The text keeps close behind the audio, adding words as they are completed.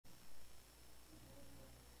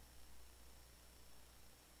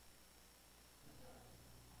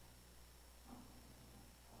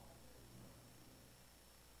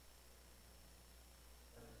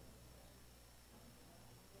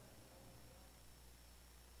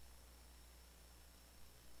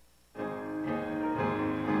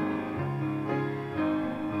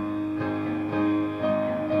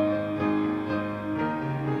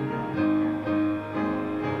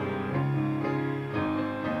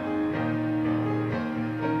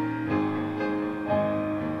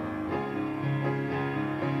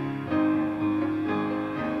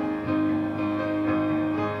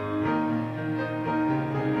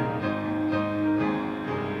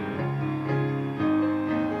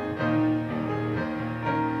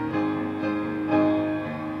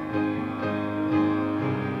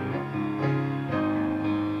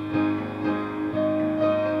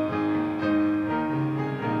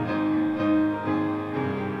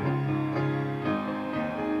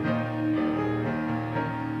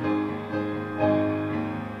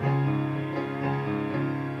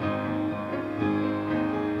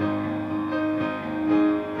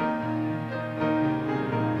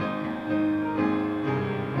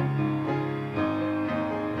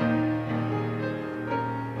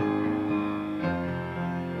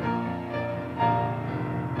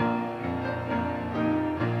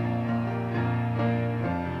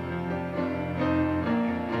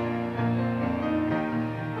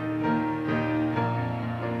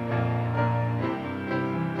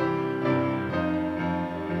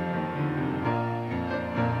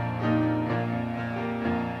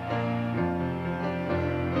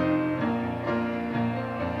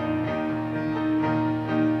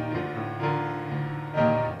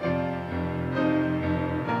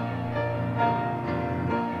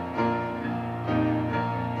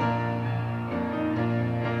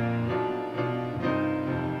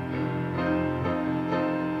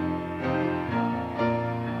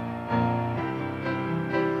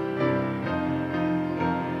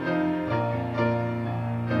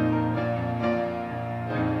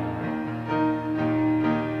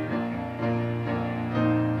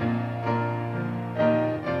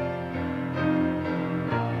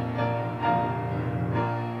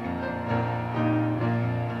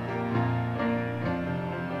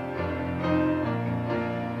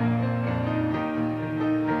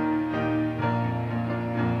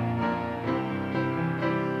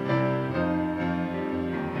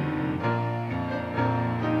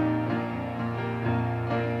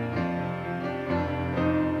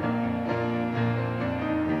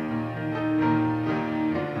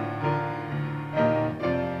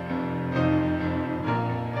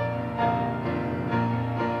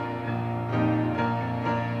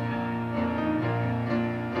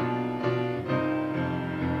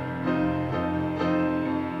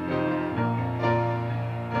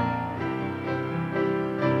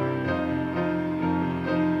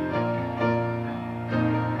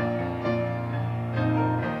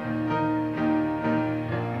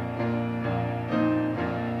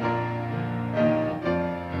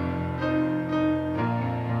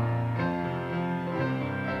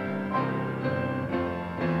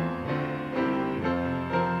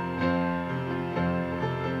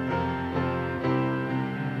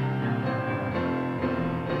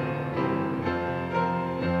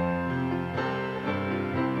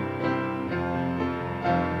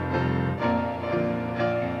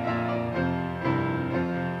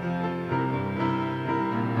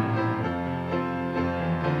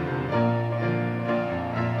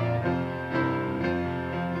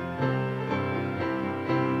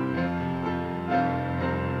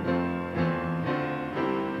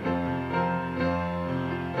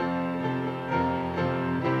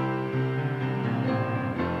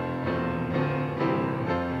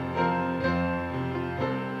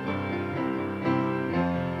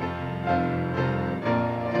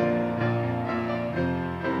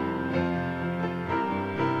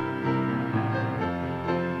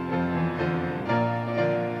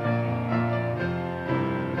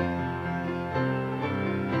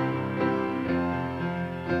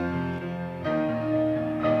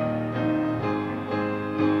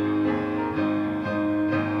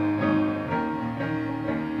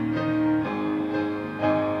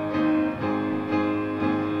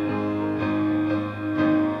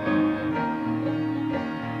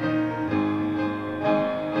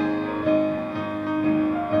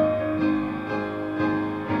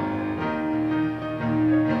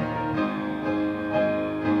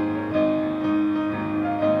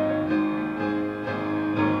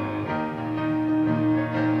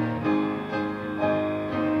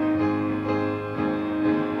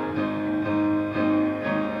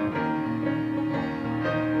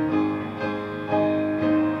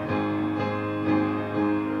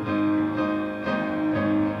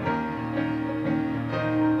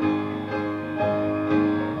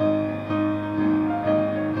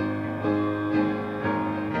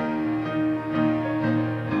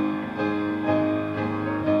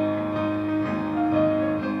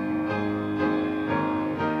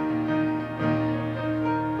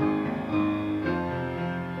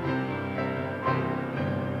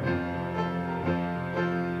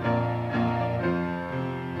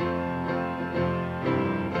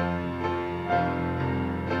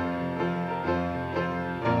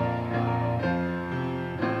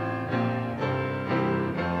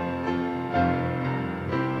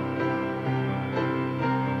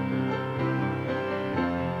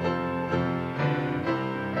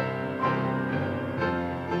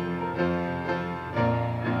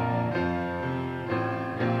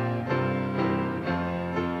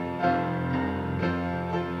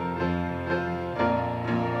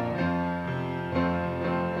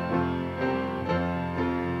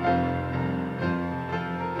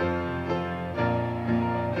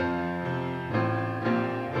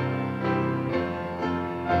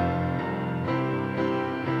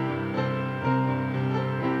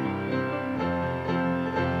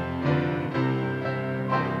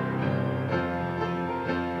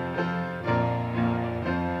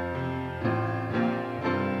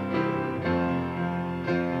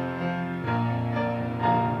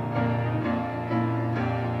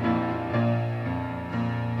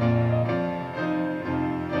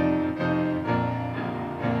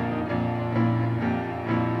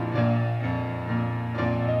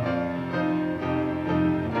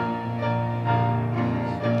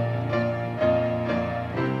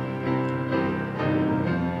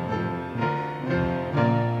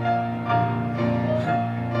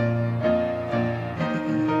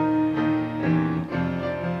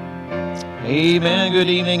Amen. Good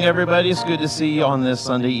evening, everybody. It's good to see you on this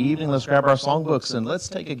Sunday evening. Let's grab our songbooks and let's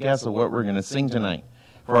take a guess at what we're going to sing tonight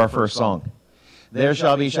for our first song. There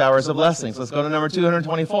shall be showers of blessings. Let's go to number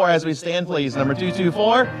 224 as we stand, please. Number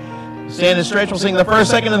 224. Stand and stretch. We'll sing the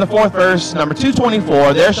first, second, and the fourth verse. Number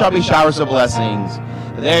 224. There shall be showers of blessings.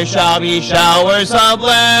 There shall be showers of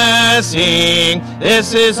blessing.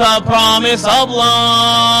 This is a promise of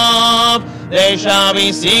love. There shall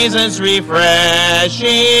be seasons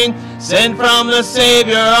refreshing, sent from the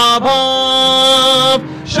Savior above.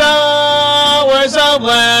 Showers of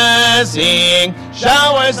blessing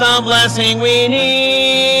we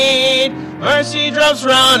need. Mercy drops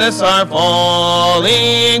round us are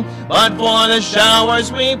falling, but for the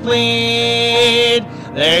showers we plead.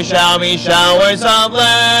 There shall be showers of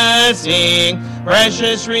blessing,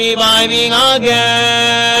 precious reviving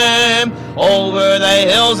again. Over the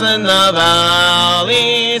hills and the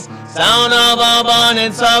valleys, sound of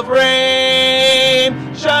abundance of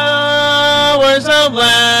rain. Showers of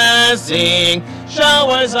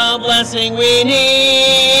blessing we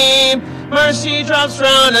need. Mercy drops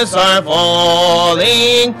round us are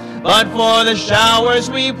falling, but for the showers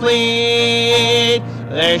we plead.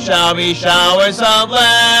 There shall be showers of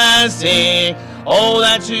blessing, oh,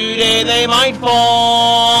 that today they might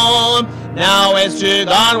fall. Now as to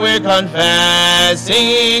God we're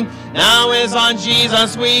confessing, now is on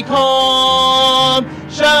Jesus we call.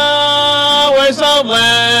 Showers of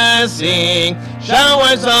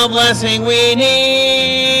blessing we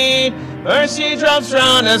need. Mercy drops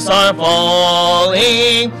round us are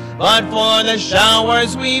falling, but for the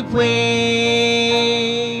showers we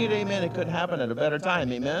plead. Amen. It couldn't happen at a better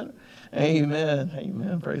time. Amen. Amen.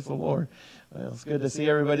 Amen. Praise the Lord. Well, it's good to see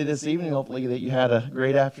everybody this evening. Hopefully that you had a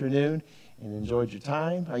great afternoon and enjoyed your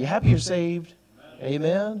time. Are you happy you're saved?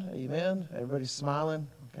 Amen. Amen. Everybody's smiling.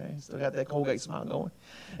 Okay. Still got that Colgate smile going.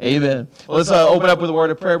 Amen. Well, let's open up with a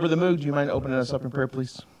word of prayer. Brother Moog, do you mind opening us up in prayer,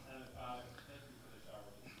 please?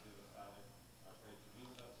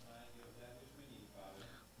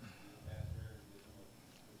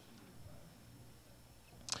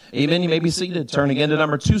 Amen. You may be seated. Turn again to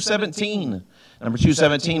number 217. Number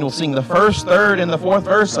 217, we'll sing the first, third, and the fourth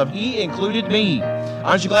verse of He Included Me.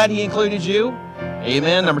 Aren't you glad He included you?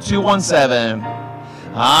 Amen. Number 217.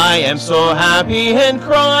 I am so happy in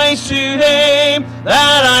Christ today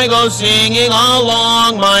that I go singing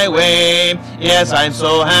along my way. Yes, I'm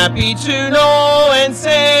so happy to know and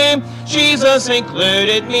say Jesus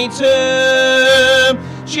included me too.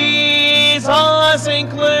 Jesus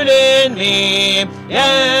included me.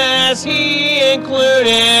 Yes, He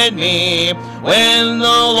included me. When the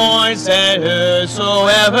Lord said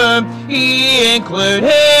whosoever, He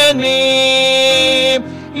included me.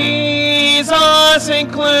 Jesus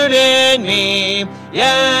included me.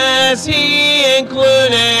 Yes, He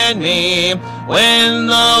included me. When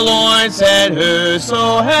the Lord said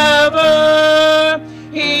whosoever,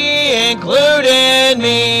 He included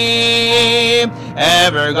me.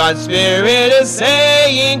 Ever God's Spirit is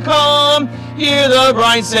saying, come, hear the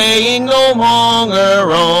bride saying, no longer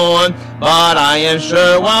roam. But I am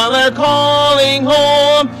sure while they're calling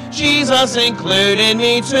home, Jesus included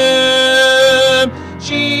me too.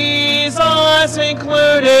 Jesus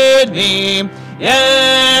included me.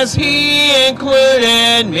 Yes, He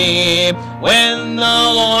included me. When the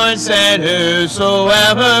Lord said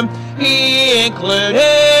whosoever, He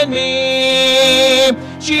included me.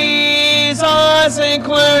 Jesus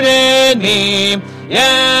included me.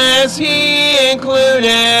 Yes, He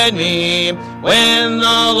included me. When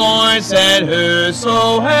the Lord said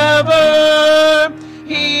whosoever,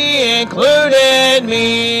 He included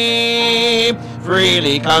me.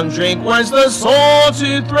 Freely come drink, where's the soul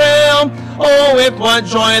to thrill? Oh, with what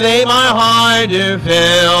joy they my heart do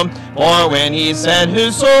fill. For when He said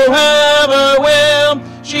whosoever will,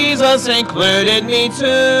 Jesus included me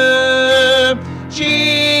too.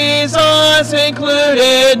 Jesus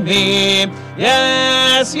included me.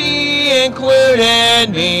 Yes, He included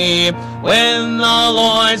me. When the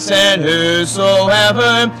Lord said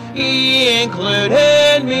whosoever, He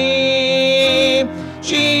included me.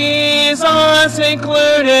 Jesus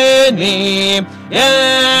included me.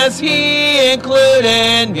 Yes, He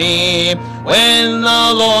included me. When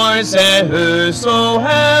the Lord said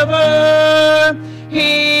whosoever,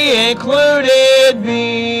 He included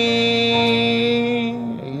me.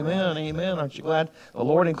 Amen, amen. Aren't you glad the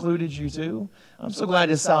Lord included you too? I'm so glad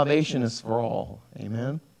His salvation is for all.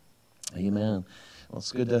 Amen. Amen. Well,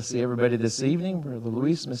 it's good to see everybody this evening. Brother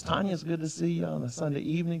Luis, Miss Tanya, it's good to see you on a Sunday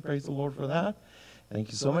evening. Praise the Lord for that. Thank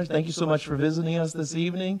you so much. Thank you so much for visiting us this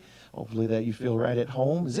evening. Hopefully that you feel right at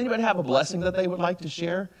home. Does anybody have a blessing that they would like to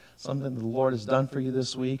share? Something the Lord has done for you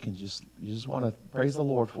this week and you just want to praise the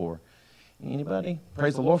Lord for? Anybody?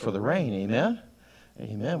 Praise the Lord for the rain. Amen?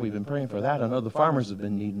 Amen. We've been praying for that. I know the farmers have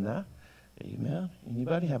been needing that. Amen.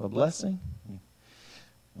 Anybody have a blessing?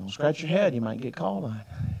 Don't scratch your head. You might get called on.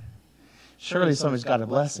 Surely somebody's got a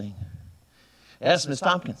blessing. Yes, Miss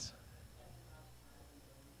Tompkins.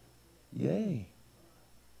 Yay.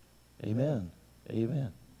 Amen.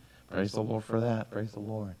 Amen. Praise the Lord for that. Praise the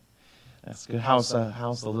Lord. That's good. How's the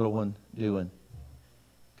little one doing?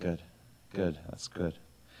 Good. Good. That's good.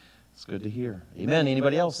 It's good to hear. Amen.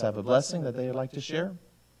 Anybody else have a blessing that they would like to share?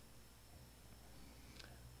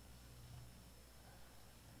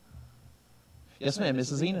 Yes, ma'am.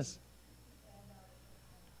 Mrs. Enos.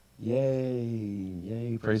 Yay.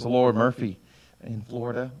 Yay. Praise the Lord. Murphy in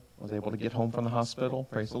Florida was able to get home from the hospital.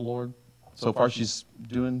 Praise the Lord. So far, she's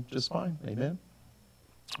doing just fine. Amen.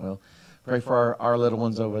 Well, pray for our little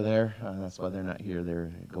ones over there. That's why they're not here.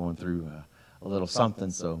 They're going through a little something,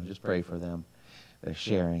 so just pray for them. They're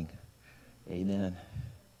sharing. Amen.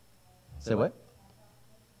 Say what?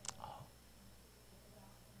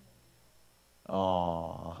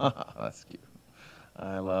 Oh, that's cute.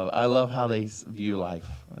 I love how they view life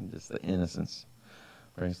and just the innocence.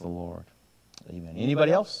 Praise the Lord. Amen.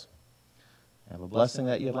 Anybody else have a blessing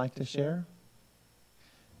that you'd like to share?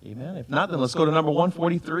 Amen. If not, then let's go to number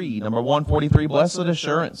 143. Number 143, Blessed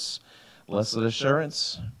Assurance. Blessed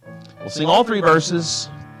Assurance. We'll sing all three verses.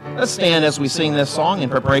 Let's stand as we sing this song in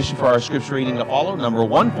preparation for our scripture reading to follow. Number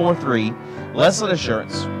 143, Blessed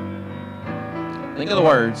Assurance. Think of the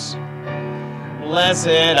words.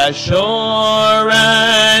 Blessed assurance,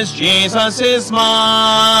 Jesus is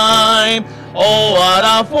mine. Oh, what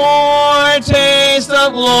a foretaste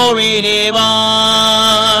of glory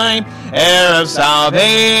divine. Heir of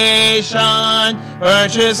salvation,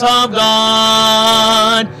 purchase of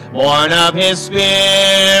God, born of His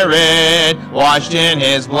Spirit, washed in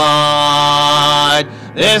His blood.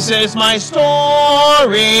 This is my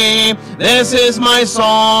story, this is my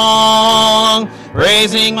song,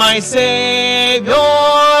 praising my Savior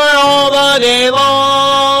all the day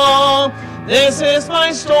long. This is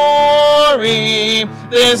my story,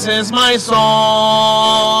 this is my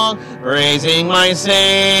song, praising my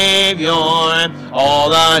Savior all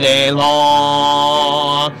the day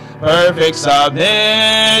long. Perfect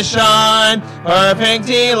submission, perfect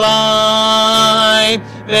delight,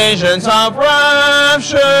 visions of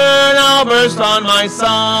rapture now burst on my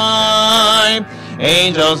sight.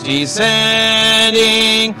 Angels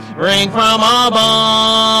descending, ring from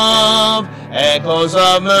above, echoes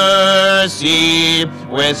of mercy,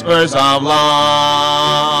 whispers of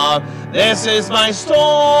love. This is my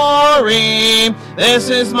story, this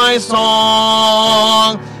is my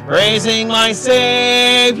song, praising my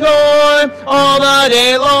Savior all the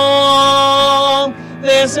day long.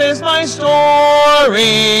 This is my story,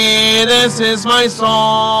 this is my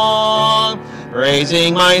song,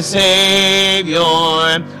 praising my Savior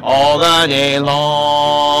all the day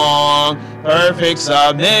long. Perfect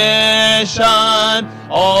submission,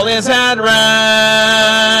 all is at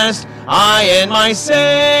rest. I and my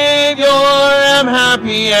Savior am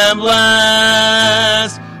happy and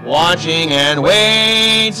blessed. Watching and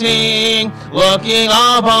waiting, looking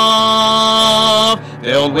above,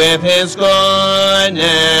 filled with His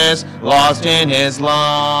goodness, lost in His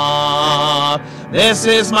love. This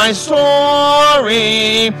is my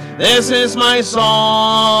story, this is my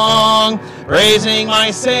song, praising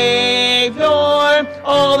my Savior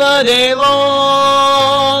all the day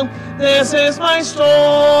long. This is my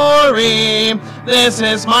story, this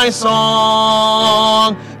is my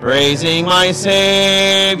song, praising my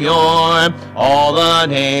Savior all the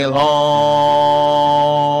day long.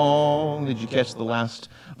 Did you catch the last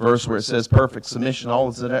verse where it says, perfect submission, all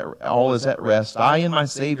is at rest. I and my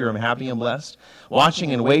Savior am happy and blessed,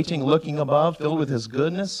 watching and waiting, looking above, filled with His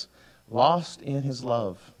goodness, lost in His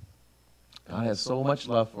love. God has so much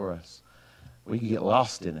love for us. We can get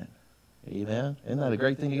lost in it. Amen. Isn't that a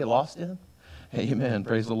great thing to get lost in? Amen.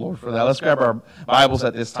 Praise the Lord for that. Let's grab our Bibles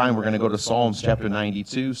at this time. We're going to go to Psalms chapter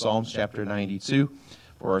 92. Psalms chapter 92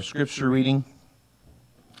 for our scripture reading.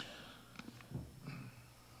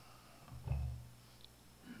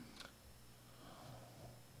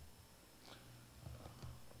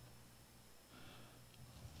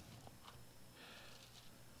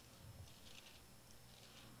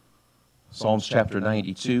 Psalms chapter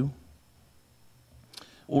 92.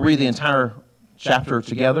 We'll read the entire chapter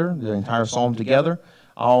together, the entire psalm together.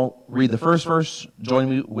 I'll read the first verse.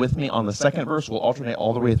 Join with me on the second verse. We'll alternate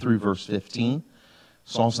all the way through verse 15.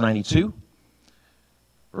 Psalms 92.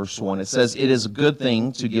 Verse 1, it says, "It is a good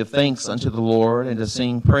thing to give thanks unto the Lord and to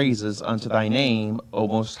sing praises unto thy name, O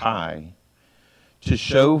Most High, to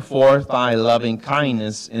show forth thy loving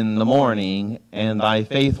kindness in the morning and thy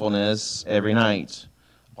faithfulness every night,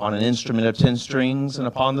 upon an instrument of 10 strings and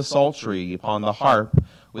upon the psaltery, upon the harp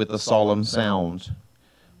with a solemn sound.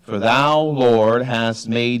 For thou, Lord, hast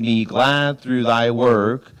made me glad through thy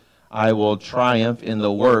work. I will triumph in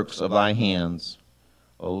the works of thy hands.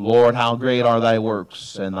 O Lord, how great are thy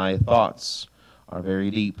works, and thy thoughts are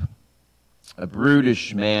very deep. A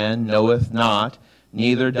brutish man knoweth not,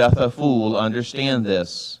 neither doth a fool understand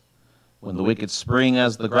this. When the wicked spring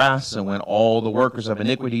as the grass, and when all the workers of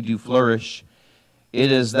iniquity do flourish,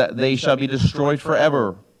 it is that they shall be destroyed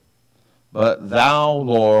forever. But thou,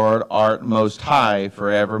 Lord, art most high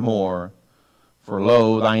forevermore. For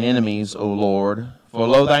lo, thine enemies, O Lord, for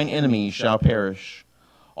lo, thine enemies shall perish.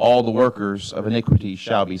 All the workers of iniquity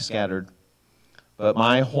shall be scattered. But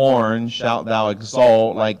my horn shalt thou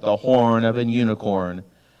exalt like the horn of an unicorn.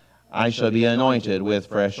 I shall be anointed with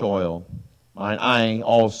fresh oil. Mine eye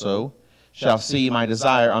also shall see my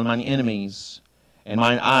desire on mine enemies, and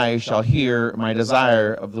mine eye shall hear my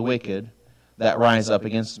desire of the wicked that rise up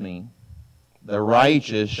against me. The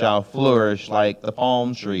righteous shall flourish like the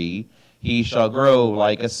palm tree. He shall grow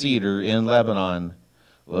like a cedar in Lebanon.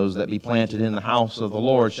 Those that be planted in the house of the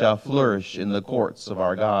Lord shall flourish in the courts of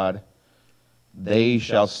our God. They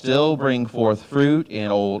shall still bring forth fruit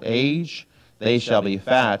in old age. They shall be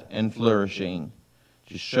fat and flourishing,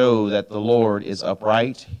 to show that the Lord is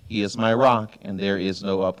upright. He is my rock, and there is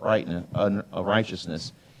no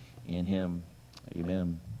unrighteousness in him.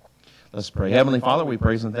 Amen. Let's pray. Heavenly Father, we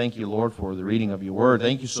praise and thank you, Lord, for the reading of your word.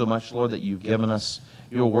 Thank you so much, Lord, that you've given us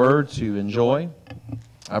your word to enjoy.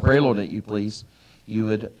 I pray, Lord, that you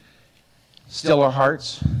would still our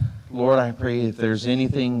hearts. Lord, I pray if there's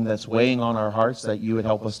anything that's weighing on our hearts, that you would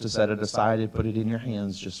help us to set it aside and put it in your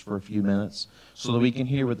hands just for a few minutes so that we can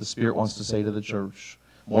hear what the Spirit wants to say to the church.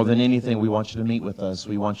 More than anything, we want you to meet with us.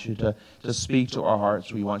 We want you to speak to our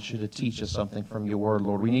hearts. We want you to teach us something from your word,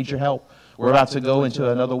 Lord. We need your help. We're about to go into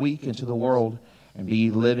another week into the world and be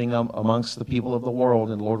living amongst the people of the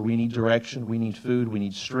world. And Lord, we need direction. We need food. We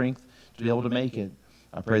need strength to be able to make it.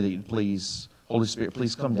 I pray that you please, Holy Spirit,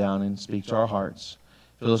 please come down and speak to our hearts.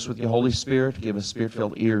 Fill us with your Holy Spirit. Give us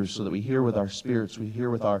Spirit-filled ears so that we hear with our spirits, we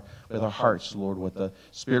hear with our hearts, Lord, what the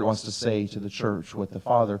Spirit wants to say to the church, what the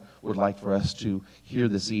Father would like for us to hear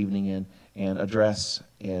this evening and address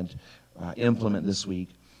and implement this week.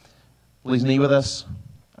 Please meet with us.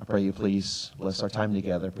 I pray you please bless our time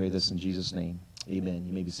together. I pray this in Jesus' name. Amen.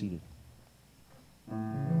 You may be seated.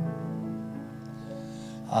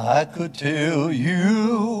 I could tell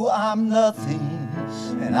you I'm nothing,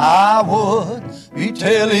 and I would be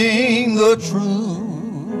telling the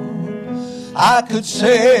truth. I could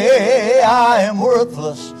say I am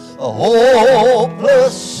worthless, a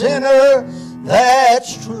hopeless sinner,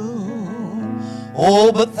 that's true.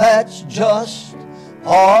 Oh, but that's just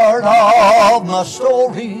part of my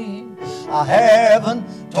story. I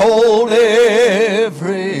haven't told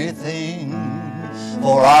everything,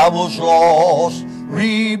 for I was lost,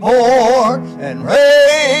 reborn and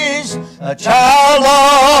raised a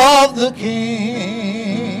child of the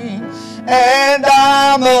King, and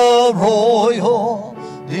I'm a royal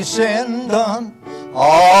descendant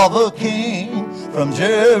of a king from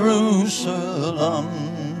Jerusalem,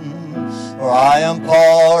 for I am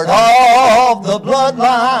part of the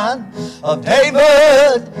bloodline of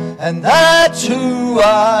David, and that's who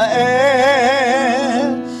I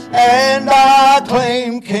am, and I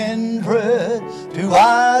claim kindred to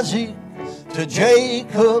Isaac, to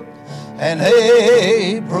Jacob, and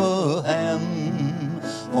Abraham.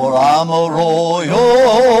 For I'm a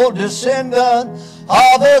royal descendant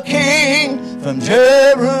of a king from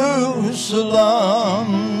Jerusalem.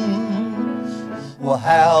 Well,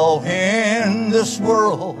 how in this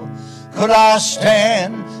world could I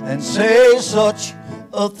stand and say such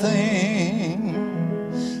a thing?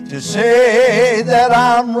 To say that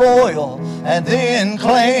I'm royal and then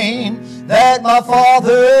claim that my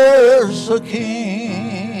father's a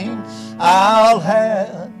king. I'll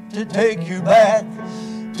have to take you back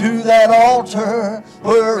to that altar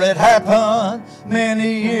where it happened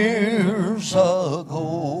many years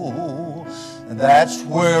ago. And that's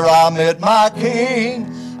where I met my king.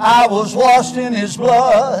 I was washed in his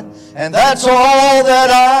blood, and that's all that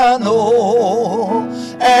I know.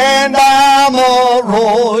 And I'm a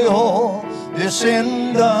royal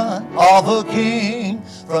descendant of a king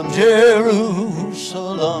from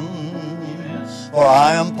Jerusalem, for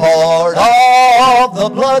I am part of the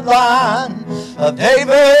bloodline of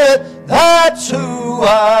David, that's who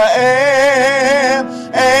I am,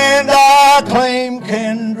 and I claim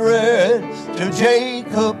kindred to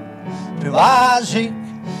Jacob, to Isaac,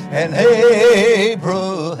 and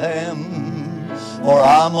Abraham. For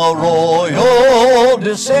I'm a royal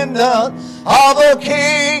descendant of a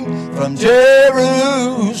king from Jerusalem.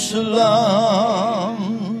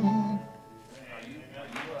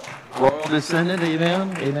 Royal descendant,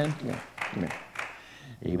 amen? Amen? Yeah. Amen.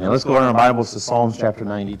 Amen. Let's go in our Bibles to Psalms chapter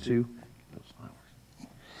 92.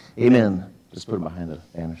 Amen. Just put them behind the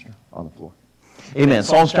banister on the floor. Amen.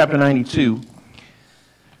 Psalms chapter 92.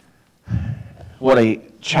 What a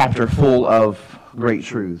chapter full of great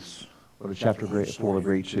truths. What a chapter full of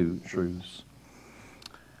great truths.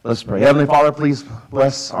 Let's pray. Heavenly Father, please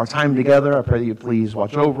bless our time together. I pray that you please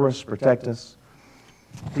watch over us, protect us.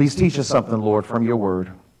 Please teach us something, Lord, from your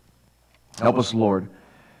word. Help us, Lord,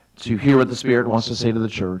 to hear what the Spirit wants to say to the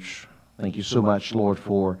church. Thank you so much, Lord,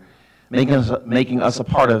 for making us a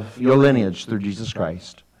part of your lineage through Jesus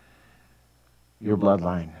Christ, your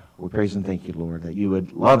bloodline. We praise and thank you, Lord, that you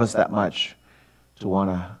would love us that much to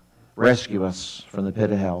want to rescue us from the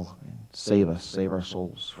pit of hell and save us, save our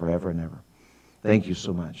souls forever and ever. Thank you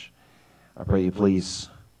so much. I pray you please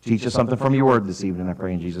teach us something from your word this evening. I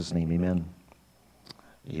pray in Jesus' name, amen.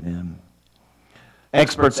 Amen.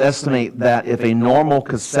 Experts estimate that if a normal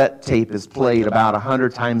cassette tape is played about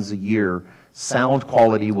 100 times a year, sound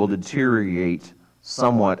quality will deteriorate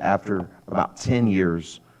somewhat after about 10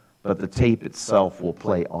 years, but the tape itself will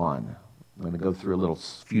play on. I'm going to go through a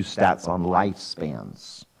few stats on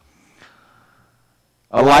lifespans.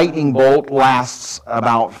 A lightning bolt lasts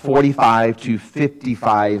about 45 to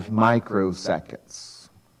 55 microseconds.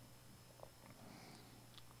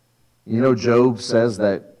 You know, Job says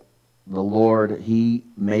that the Lord, he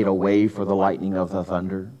made a way for the lightning of the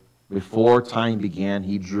thunder. Before time began,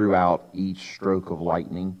 he drew out each stroke of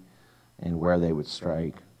lightning and where they would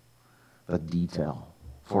strike. The detail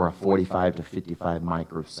for a 45 to 55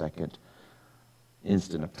 microsecond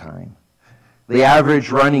instant of time. The average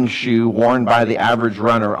running shoe worn by the average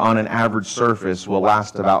runner on an average surface will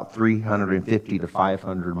last about 350 to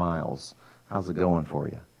 500 miles. How's it going for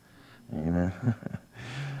you? Amen.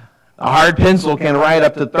 A hard pencil can write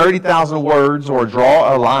up to 30,000 words or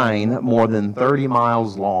draw a line more than 30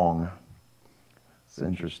 miles long. It's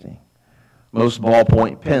interesting. Most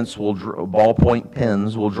ballpoint pens will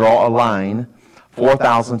draw a line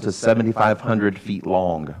 4,000 to 7,500 feet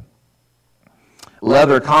long.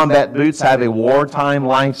 Leather combat boots have a wartime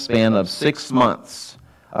lifespan of 6 months,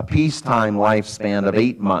 a peacetime lifespan of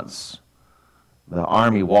 8 months. The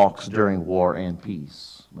Army walks during war and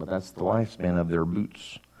peace, but that's the lifespan of their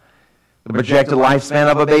boots. The projected lifespan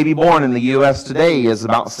of a baby born in the U.S. today is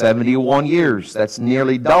about 71 years. That's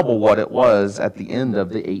nearly double what it was at the end of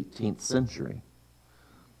the 18th century.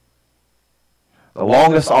 The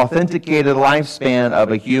longest authenticated lifespan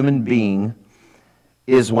of a human being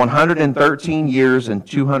is 113 years and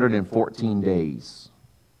 214 days.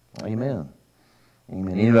 Amen.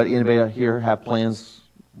 Amen. Anybody here have plans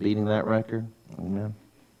beating that record? Amen.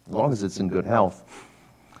 As long as it's in good health.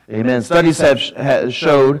 Amen. Studies have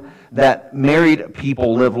showed that married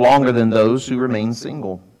people live longer than those who remain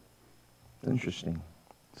single. Interesting.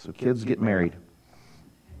 So kids get married.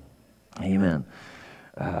 Amen.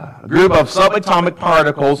 A group of subatomic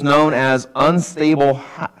particles known as unstable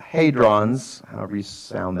hadrons, however you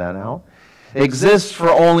sound that out, exists for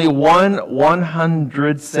only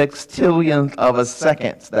 1/160th of a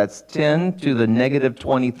second. That's 10 to the negative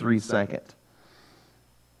 23 second.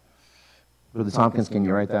 Brother Tompkins, can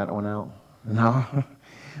you write that one out? No?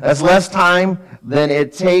 That's less time than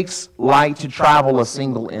it takes light to travel a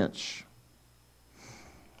single inch.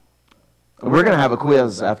 We're going to have a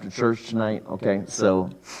quiz after church tonight, okay? So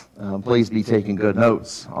please be taking good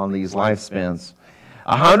notes on these lifespans.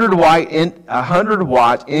 A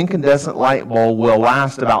 100-watt incandescent light bulb will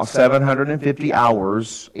last about 750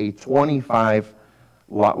 hours. A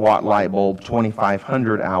 25-watt light bulb,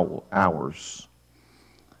 2,500 hours.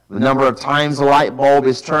 The number of times a light bulb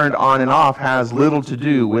is turned on and off has little to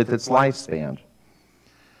do with its lifespan.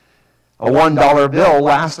 A $1 bill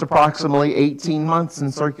lasts approximately 18 months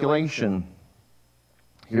in circulation.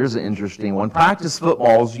 Here's an interesting one. Practice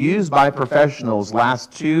footballs used by professionals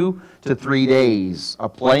last 2 to 3 days, a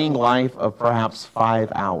playing life of perhaps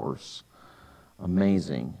 5 hours.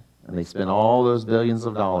 Amazing. And they spend all those billions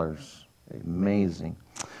of dollars. Amazing.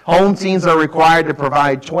 Home teams are required to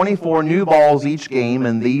provide 24 new balls each game,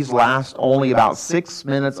 and these last only about 6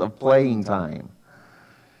 minutes of playing time.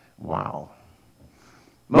 Wow.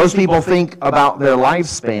 Most people think about their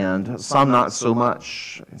lifespan, some not so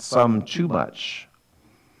much, some too much.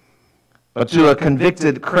 But to a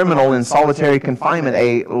convicted criminal in solitary confinement,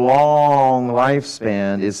 a long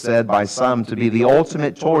lifespan is said by some to be the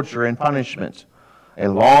ultimate torture and punishment. A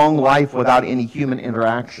long life without any human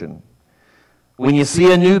interaction. When you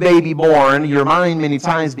see a new baby born, your mind many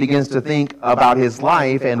times begins to think about his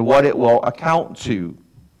life and what it will account to.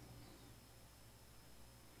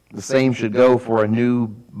 The same should go for a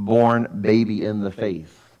newborn baby in the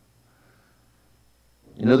faith.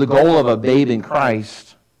 You know, the goal of a babe in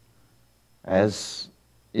Christ, as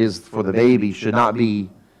is for the baby, should not be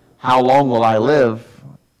how long will I live,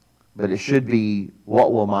 but it should be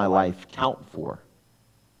what will my life count for?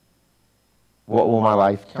 What will my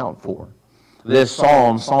life count for? This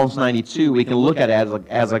psalm, Psalms 92, we can look at it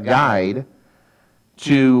as a guide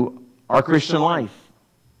to our Christian life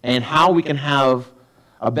and how we can have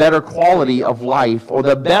a better quality of life, or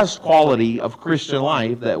the best quality of Christian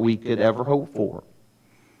life that we could ever hope for.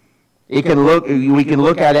 We can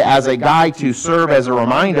look at it as a guide to serve as a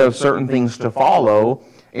reminder of certain things to follow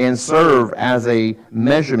and serve as a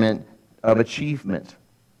measurement of achievement.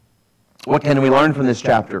 What can we learn from this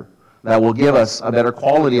chapter that will give us a better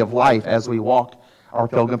quality of life as we walk our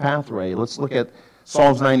pilgrim pathway? Let's look at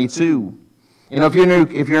Psalms 92. You know, if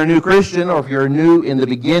you're a new Christian, or if you're new in the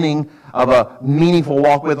beginning of a meaningful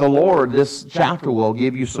walk with the Lord, this chapter will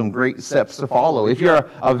give you some great steps to follow. If you're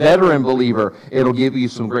a veteran believer, it'll give you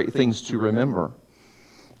some great things to remember.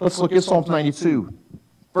 Let's look at Psalms 92.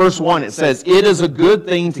 Verse 1, it says, "It is a good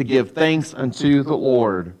thing to give thanks unto the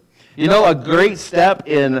Lord." You know, a great step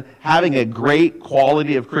in having a great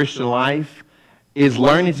quality of Christian life is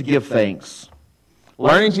learning to give thanks.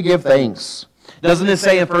 Learning to give thanks. Doesn't it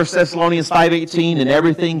say in 1 Thessalonians 5:18, "In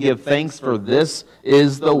everything give thanks, for this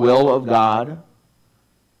is the will of God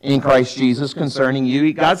in Christ Jesus concerning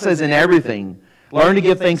you"? God says in everything. Learn to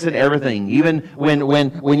give thanks in everything. Even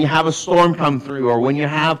when you have a storm come through, or when you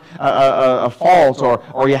have a fault,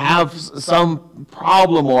 or you have some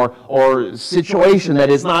problem or situation that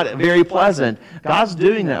is not very pleasant. God's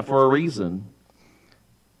doing that for a reason.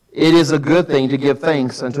 It is a good thing to give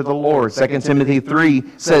thanks unto the Lord. 2 Timothy 3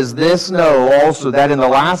 says, "This know also, that in the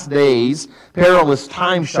last days perilous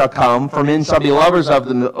times shall come, for men shall be lovers of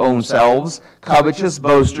their own selves, covetous,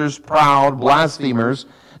 boasters, proud, blasphemers,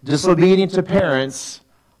 disobedient to parents,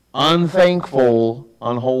 unthankful,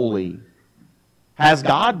 unholy." Has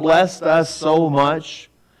God blessed us so much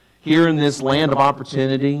here in this land of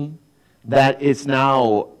opportunity that it's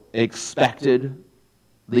now expected?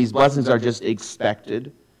 These blessings are just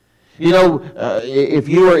expected. You know, if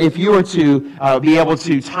you were to be able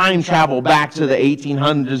to time travel back to the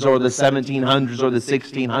 1800s or the 1700s or the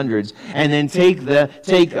 1600s, and then take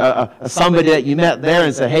somebody that you met there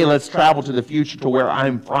and say, "Hey, let's travel to the future to where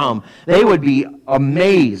I'm from," they would be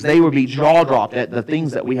amazed. They would be jaw-dropped at the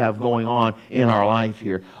things that we have going on in our life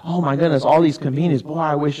here. Oh my goodness, all these conveniences. Boy,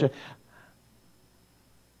 I wish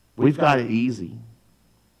we've got it easy.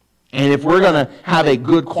 And if we're going to have a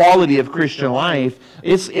good quality of Christian life,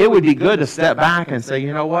 it would be good to step back and say,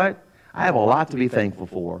 you know what? I have a lot to be thankful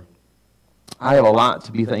for. I have a lot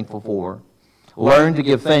to be thankful for. Learn to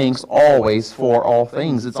give thanks always for all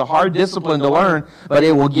things. It's a hard discipline to learn, but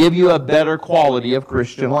it will give you a better quality of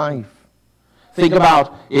Christian life. Think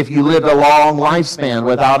about if you lived a long lifespan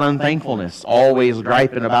without unthankfulness, always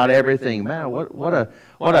griping about everything. Man, what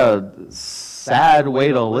a sad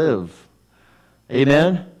way to live.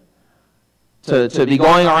 Amen? To be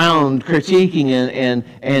going around critiquing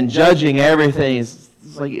and judging everything. It's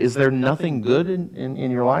like, is there nothing good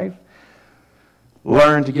in your life?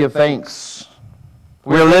 Learn to give thanks.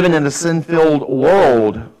 We're living in a sin-filled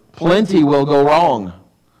world. Plenty will go wrong.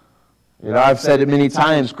 You know, I've said it many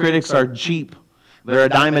times, critics are cheap. They're a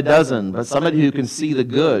dime a dozen. But somebody who can see the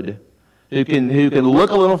good, who can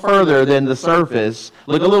look a little further than the surface,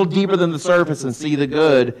 look a little deeper than the surface and see the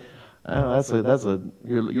good,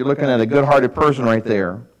 you're looking at a good-hearted person right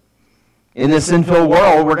there. In this sinful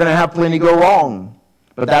world, we're going to have plenty go wrong.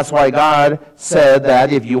 But that's why God said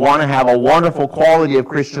that if you want to have a wonderful quality of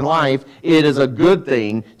Christian life, it is a good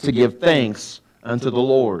thing to give thanks unto the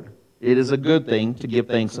Lord. It is a good thing to give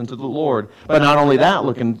thanks unto the Lord. But not only that,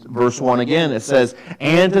 look in verse 1 again. It says,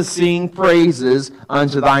 "And to sing praises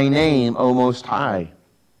unto thy name, O Most High."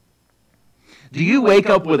 Do you wake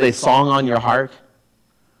up with a song on your heart?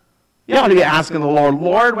 You ought to be asking the Lord,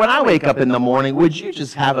 "Lord, when I wake up in the morning, would you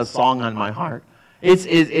just have a song on my heart?"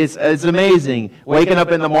 It's amazing waking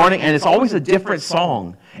up in the morning, and it's always a different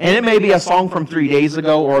song. And it may be a song from 3 days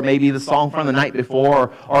ago, or maybe the song from the night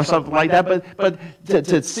before, or something like that. But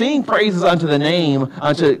to sing praises unto the name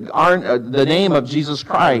of Jesus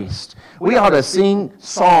Christ, we ought to sing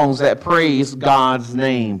songs that praise God's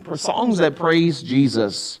name, songs that praise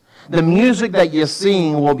Jesus. The music that you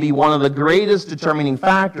sing will be one of the greatest determining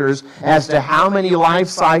factors as to how many life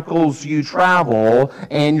cycles you travel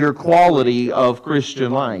and your quality of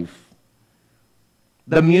Christian life.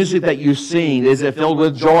 The music that you sing, is it filled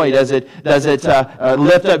with joy? Does it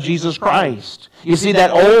lift up Jesus Christ? You see,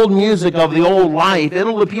 that old music of the old life,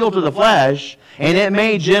 it'll appeal to the flesh, and it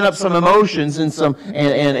may gin up some emotions and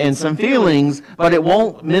some feelings, but it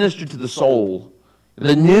won't minister to the soul.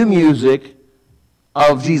 The new music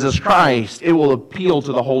of Jesus Christ, it will appeal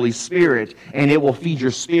to the Holy Spirit, and it will feed your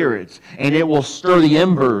spirit, and it will stir the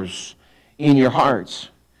embers in your hearts.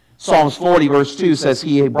 Psalms 40 verse 2 says,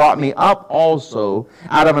 He brought me up also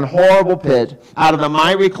out of an horrible pit, out of the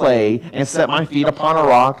miry clay, and set my feet upon a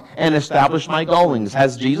rock, and established my goings.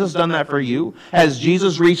 Has Jesus done that for you? Has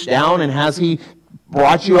Jesus reached down, and has He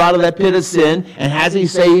brought you out of that pit of sin, and has He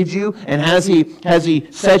saved you, and has He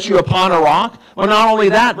set you upon a rock? Well, not only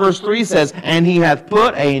that, verse 3 says, and He hath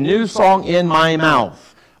put a new song in my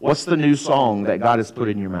mouth. What's the new song that God has put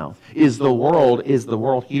in your mouth? Is the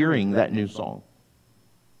world hearing that new song?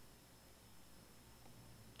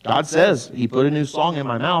 God says, He put a new song in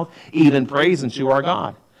my mouth, even praise unto our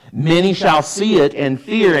God. Many shall see it and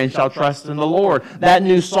fear and shall trust in the Lord. That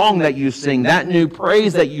new song that you sing, that new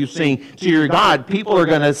praise that you sing to your God, people are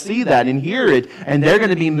going to see that and hear it, and they're going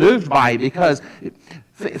to be moved by it. Because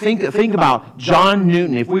think about John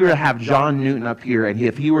Newton. If we were to have John Newton up here, and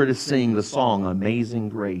if he were to sing the song Amazing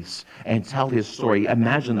Grace and tell his story,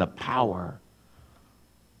 imagine the power.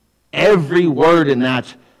 Every word in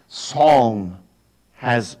that song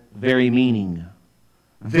has very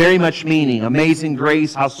much meaning. Amazing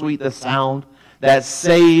grace, how sweet the sound that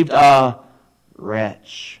saved a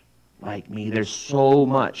wretch like me. There's so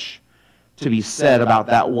much to be said about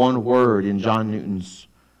that one word in John Newton's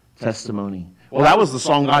testimony. Well, that was the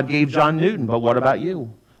song God gave John Newton, but what about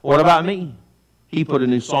you? What about me? He put a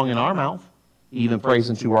new song in our mouth, even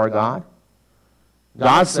praising to our God.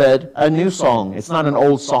 God said a new song. It's not an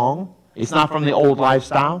old song. It's not from the old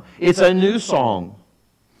lifestyle. It's a new song.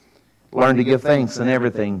 Learn to give thanks in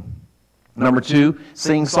everything. Number 2,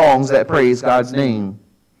 sing songs that praise God's name.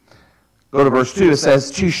 Go to verse 2. It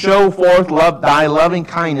says, to show forth thy loving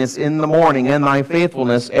kindness in the morning and thy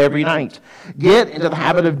faithfulness every night. Get into the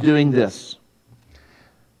habit of doing this.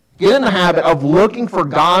 Get in the habit of looking for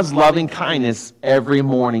God's loving kindness every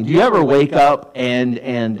morning. Do you ever wake up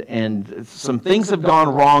and some things have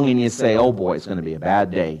gone wrong and you say, oh boy, it's going to be a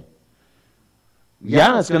bad day?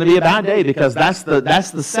 Yeah, it's going to be a bad day because that's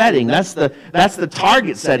the setting. That's the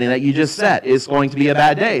target setting that you just set. It's going to be a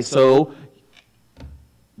bad day. So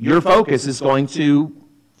your focus is going to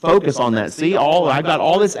focus on that. See, I got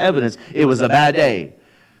all this evidence. It was a bad day.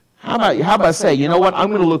 How about I say, you know what? I'm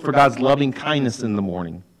going to look for God's loving kindness in the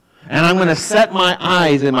morning. And I'm going to set my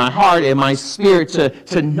eyes and my heart and my spirit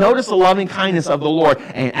to notice the loving kindness of the Lord.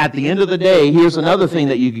 And at the end of the day, here's another thing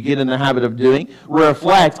that you could get in the habit of doing.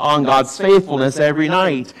 Reflect on God's faithfulness every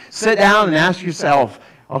night. Sit down and ask yourself,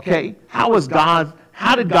 okay, how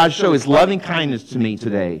did God show His loving kindness to me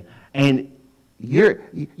today? And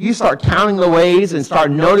you start counting the ways and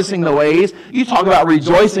start noticing the ways. You talk about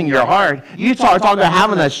rejoicing your heart. You talk about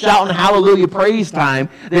having a shouting hallelujah praise time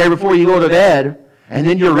there before you go to bed. And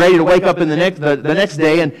then you're ready to wake up in the next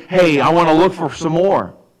day and, hey, I want to look for some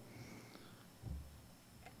more.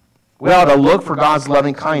 We ought to look for God's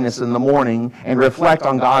loving kindness in the morning and reflect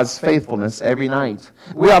on God's faithfulness every night.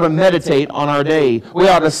 We ought to meditate on our day. We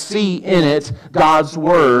ought to see in it God's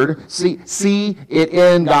Word. See it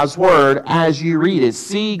in God's Word as you read it.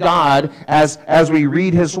 See God as we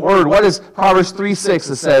read His Word. What is Proverbs 3:6?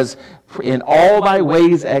 It says, in all thy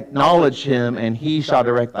ways acknowledge Him, and He shall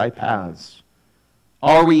direct thy paths.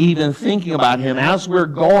 Are we even thinking about Him as we're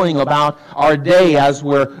going about our day, as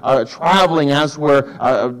we're traveling, as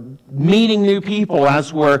we're meeting new people,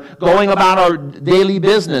 as we're going about our daily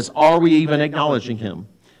business? Are we even acknowledging Him?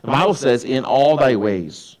 The Bible says, in all thy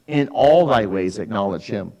ways acknowledge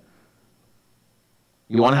Him.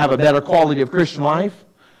 You want to have a better quality of Christian life?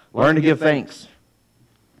 Learn to give thanks.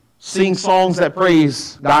 Sing songs that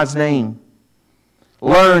praise God's name.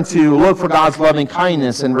 Learn to look for God's loving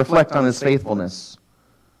kindness and reflect on His faithfulness.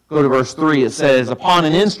 Go to verse 3. It says, upon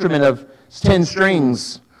an instrument of 10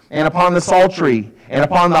 strings, and upon the psaltery, and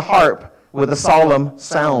upon the harp with a solemn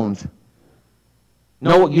sound. You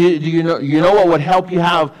know what would help you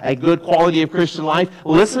have a good quality of Christian life?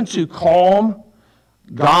 Listen to calm,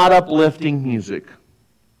 God-uplifting music.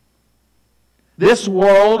 This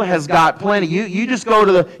world has got plenty. You just go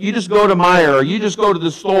to Meijer, or you just go to the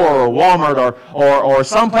store, or Walmart, or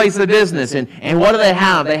someplace of business, and what do they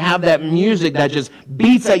have? They have that music that just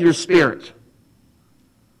beats at your spirit.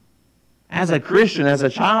 As a Christian, as a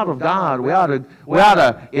child of God, we ought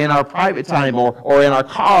to in our private time or in our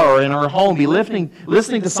car or in our home, be listening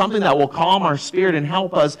to something that will calm our spirit and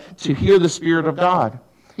help us to hear the Spirit of God.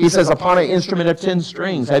 He says, upon an instrument of 10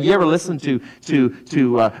 strings. Have you ever listened to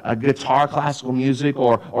a guitar, classical music,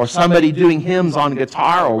 or somebody doing hymns on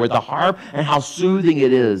guitar or with a harp, and how soothing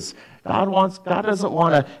it is? God doesn't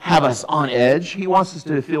want to have us on edge. He wants us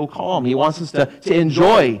to feel calm. He wants us to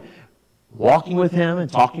enjoy walking with Him and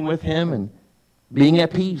talking with Him and being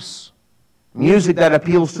at peace. Music that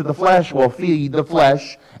appeals to the flesh will feed the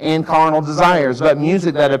flesh and carnal desires, but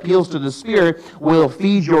music that appeals to the Spirit will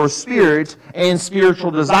feed your spirit and spiritual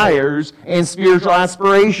desires and spiritual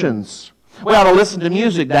aspirations. We ought to listen to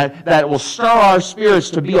music that will stir our spirits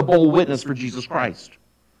to be a bold witness for Jesus Christ.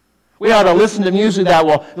 We ought to listen to music that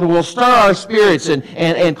will stir our spirits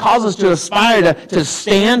and cause us to aspire to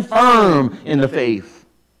stand firm in the faith.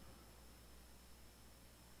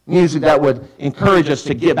 Music that would encourage us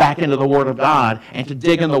to get back into the Word of God and to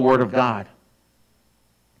dig in the Word of God.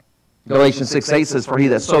 Galatians 6:8 says, for he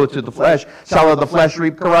that soweth to the flesh shall of the flesh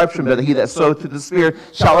reap corruption, but he that soweth to the Spirit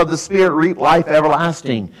shall of the Spirit reap life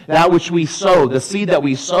everlasting. That which we sow, the seed that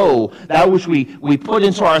we sow, that which we put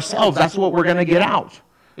into ourselves, that's what we're going to get out.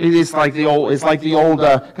 It's like the old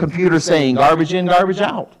computer saying, garbage in, garbage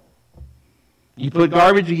out. You put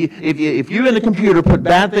garbage, if you in the computer put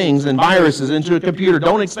bad things and viruses into a computer,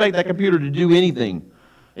 don't expect that computer to do anything.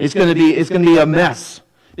 It's going to be a mess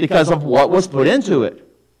because of what was put into it.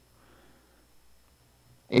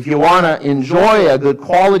 If you want to enjoy a good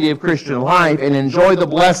quality of Christian life and enjoy the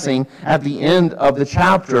blessing at the end of the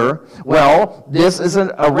chapter, well, this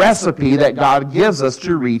isn't a recipe that God gives us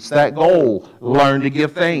to reach that goal. Learn to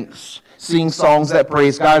give thanks. Sing songs that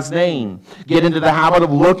praise God's name. Get into the habit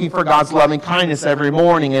of looking for God's loving kindness every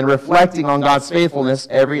morning and reflecting on God's faithfulness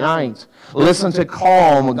every night. Listen to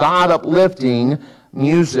calm, God-uplifting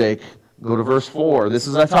music. Go to verse 4. This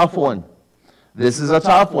is a tough one.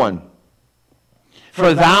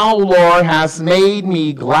 For thou, Lord, hast made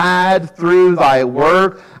me glad through thy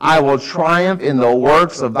work. I will triumph in the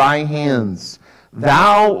works of thy hands.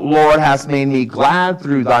 Thou, Lord, hast made me glad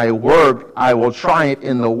through thy work. I will triumph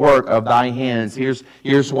in the work of thy hands.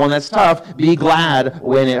 Here's one that's tough. Be glad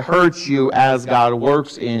when it hurts you as God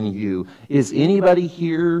works in you. Is anybody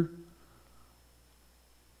here?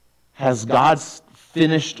 Has God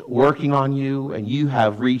finished working on you and you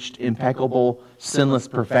have reached impeccable, sinless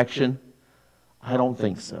perfection? I don't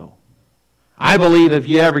think so. I believe if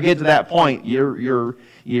you ever get to that point, you're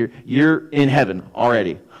in heaven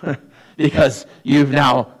already. Because you've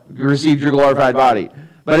now received your glorified body.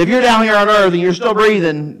 But if you're down here on earth and you're still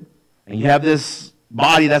breathing, and you have this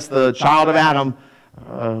body that's the child of Adam,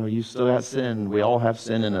 you still got sin. We all have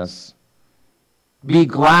sin in us. Be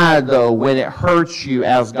glad, though, when it hurts you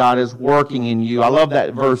as God is working in you. I love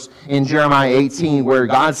that verse in Jeremiah 18 where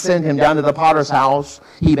God sent him down to the potter's house.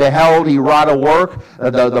 He beheld, he wrought a work.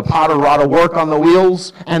 The potter wrought a work on the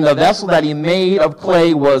wheels. And the vessel that he made of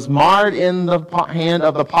clay was marred in the hand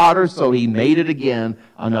of the potter, so he made it again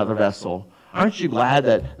another vessel. Aren't you glad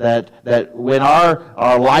that when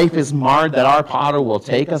our life is marred, that our potter will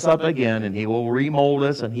take us up again and he will remold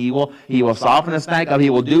us and he will soften us back up. He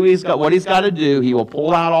will do what he's got to do. He will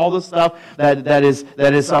pull out all the stuff that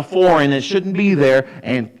is foreign and shouldn't be there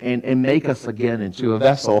and make us again into a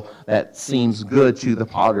vessel that seems good to the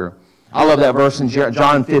potter. I love that verse in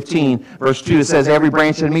John 15, verse 2. It says, every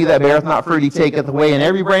branch in me that beareth not fruit he taketh away, and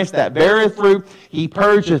every branch that beareth fruit he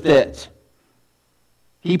purgeth it.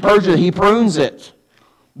 He purges it. He prunes it.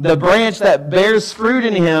 The branch that bears fruit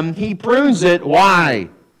in him, he prunes it. Why?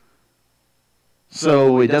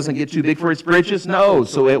 So it doesn't get too big for its britches? No.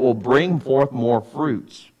 So it will bring forth more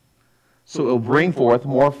fruit. So it will bring forth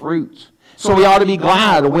more fruit. So we ought to be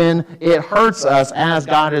glad when it hurts us as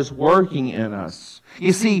God is working in us.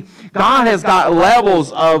 You see, God has got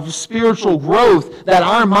levels of spiritual growth that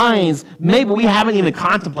our minds, maybe we haven't even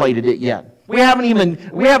contemplated it yet. We haven't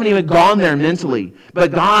even gone there mentally.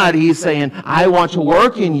 But God, He's saying, I want to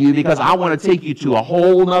work in you because I want to take you to a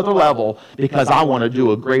whole nother level because I want to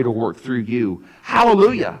do a greater work through you.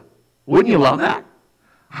 Hallelujah. Wouldn't you love that?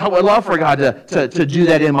 I would love for God to do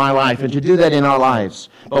that in my life and to do that in our lives.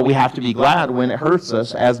 But we have to be glad when it hurts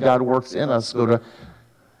us as God works in us. Go to,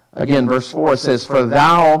 again, verse 4. It says, for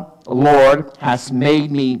thou, Lord, hast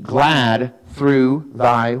made me glad through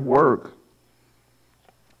thy work.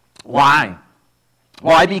 Why?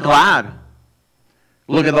 Why be glad?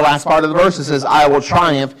 Look at the last part of the verse. It says, I will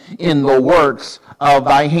triumph in the works of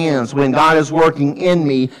thy hands. When God is working in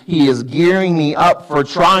me, He is gearing me up for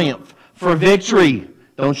triumph, for victory.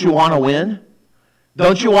 Don't you want to win?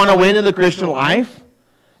 Don't you want to win in the Christian life?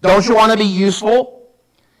 Don't you want to be useful?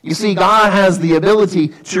 You see, God has the ability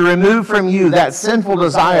to remove from you that sinful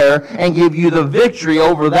desire and give you the victory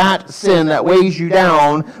over that sin that weighs you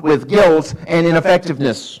down with guilt and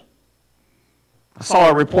ineffectiveness. I saw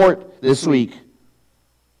a report this week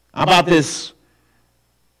about this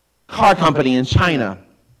car company in China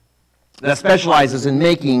that specializes in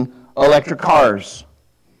making electric cars.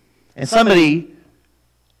 And somebody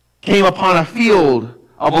came upon a field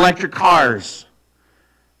of electric cars.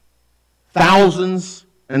 Thousands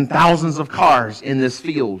and thousands of cars in this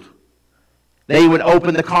field. They would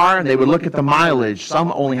open the car and they would look at the mileage.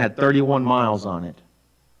 Some only had 31 miles on it.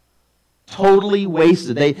 Totally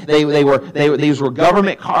wasted. These were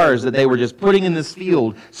government cars that they were just putting in this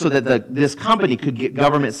field so that this company could get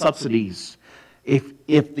government subsidies.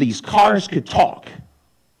 If these cars could talk,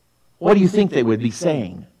 what do you think they would be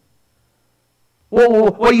saying?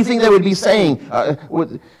 What do you think they would be saying?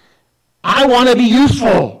 I want to be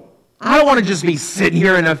useful. I don't want to just be sitting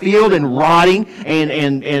here in a field and rotting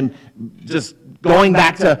and just going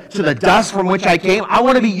back to the dust from which I came. I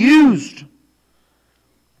want to be used.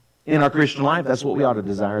 In our Christian life, that's what we ought to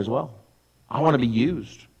desire as well. I want to be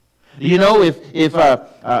used. You know, if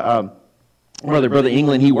Brother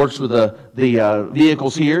England, he works with the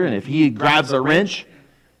vehicles here, and if he grabs a wrench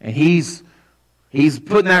and he's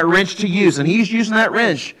putting that wrench to use, and he's using that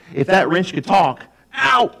wrench, if that wrench could talk,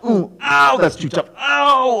 ow, ooh, ow, that's too tough.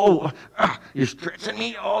 Ow, you're stretching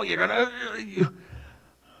me. Oh, you're gonna,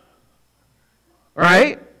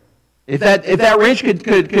 right? If that wrench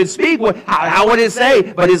could speak, how would it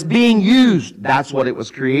say? But it's being used. That's what it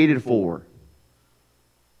was created for.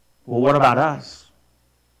 Well, what about us?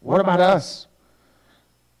 What about us?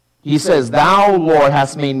 He says, Thou, Lord,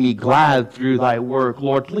 hast made me glad through thy work.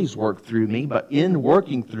 Lord, please work through me. But in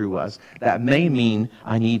working through us, that may mean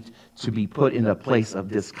I need to be put in a place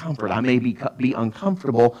of discomfort. I may be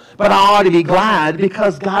uncomfortable, but I ought to be glad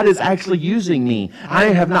because God is actually using me. I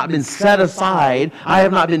have not been set aside. I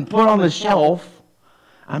have not been put on the shelf.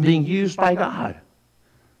 I'm being used by God.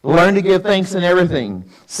 Learn to give thanks in everything.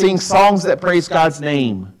 Sing songs that praise God's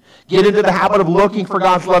name. Get into the habit of looking for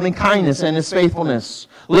God's loving kindness and His faithfulness.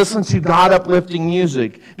 Listen to God-uplifting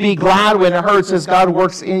music. Be glad when it hurts as God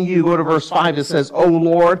works in you. Go to verse 5. It says, O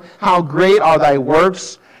Lord, how great are thy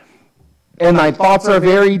works, and thy thoughts are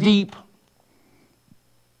very deep.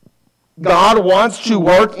 God wants to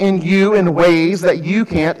work in you in ways that you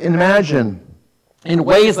can't imagine. In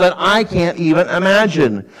ways that I can't even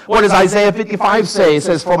imagine. What does Isaiah 55 say? It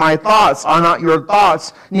says, For my thoughts are not your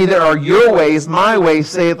thoughts, neither are your ways my ways,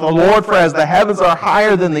 saith the Lord. For as the heavens are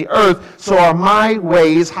higher than the earth, so are my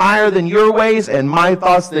ways higher than your ways, and my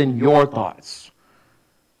thoughts than your thoughts.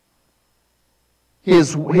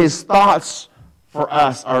 His thoughts for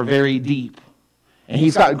us are very deep. And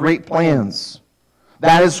He's got great plans.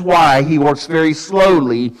 That is why He works very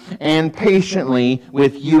slowly and patiently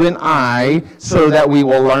with you and I, so that we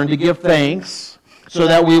will learn to give thanks, so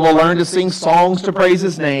that we will learn to sing songs to praise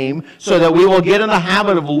His name, so that we will get in the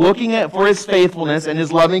habit of looking for His faithfulness and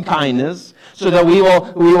His loving kindness, so that we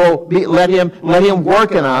will let Him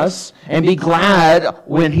work in us and be glad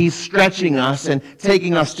when He's stretching us and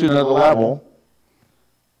taking us to another level.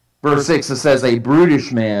 Verse 6, it says, A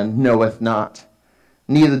brutish man knoweth not,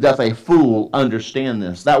 neither doth a fool understand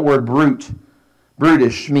this. That word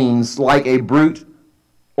brutish, means like a brute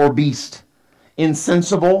or beast.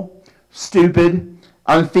 Insensible, stupid,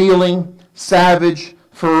 unfeeling, savage,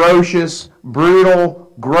 ferocious,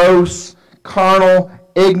 brutal, gross, carnal,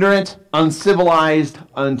 ignorant, uncivilized,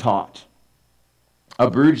 untaught.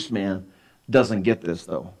 A brutish man doesn't get this,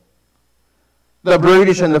 though. The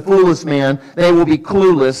brutish and the foolish man, they will be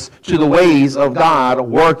clueless to the ways of God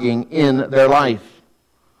working in their life.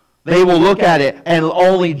 They will look at it and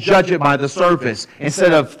only judge it by the surface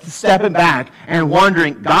instead of stepping back and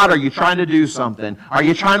wondering, God, are you trying to do something? Are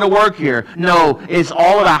you trying to work here? No, it's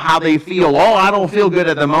all about how they feel. Oh, I don't feel good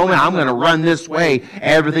at the moment. I'm going to run this way.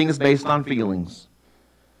 Everything is based on feelings.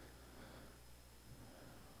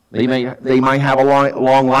 They might have a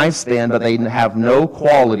long lifespan, but they have no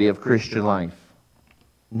quality of Christian life.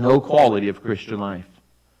 No quality of Christian life.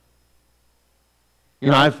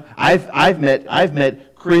 You know, I've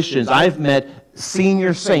met Christians, I've met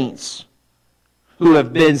senior saints who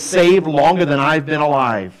have been saved longer than I've been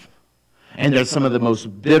alive. And they're some of the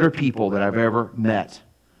most bitter people that I've ever met.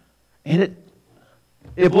 And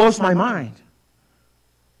it blows my mind.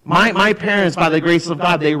 My parents, by the grace of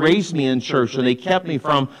God, they raised me in church, and they kept me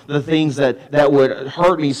from the things that would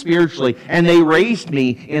hurt me spiritually. And they raised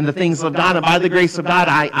me in the things of God. And by the grace of God,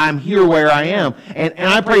 I'm here where I am. And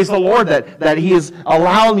I praise the Lord that He has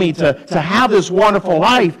allowed me to have this wonderful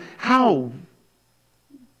life. How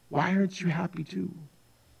Why aren't you happy too?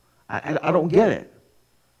 I don't get it.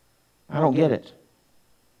 I don't get it.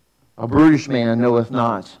 A brutish man knoweth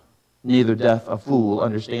not, neither doth a fool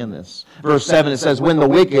understand this. Verse 7, it says, when the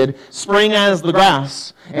wicked spring as the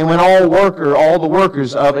grass, and when all the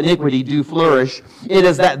workers of iniquity do flourish, it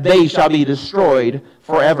is that they shall be destroyed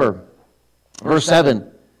forever. Verse 7,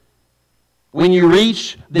 when you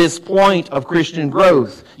reach this point of Christian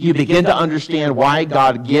growth, you begin to understand why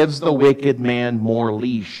God gives the wicked man more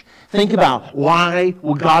leash. Think about, why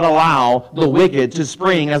will God allow the wicked to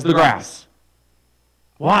spring as the grass?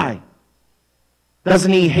 Why?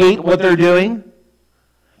 Doesn't he hate what they're doing?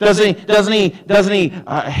 Doesn't he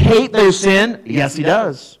hate their sin? Yes, he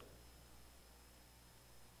does.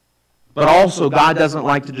 But also, God doesn't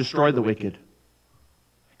like to destroy the wicked,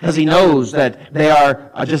 because he knows that they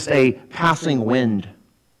are just a passing wind.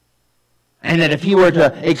 And that if he were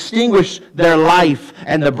to extinguish their life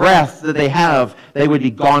and the breath that they have, they would be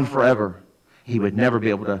gone forever. He would never be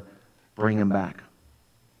able to bring them back.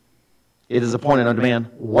 It is appointed unto man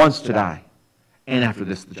once to die, and after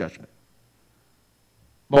this the judgment.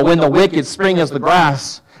 But when the wicked spring as the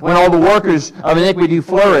grass, when all the workers of iniquity do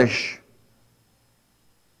flourish,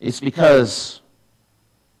 it's because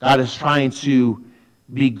God is trying to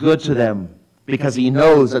be good to them, because he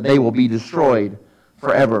knows that they will be destroyed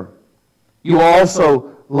forever. You will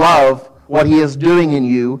also love what he is doing in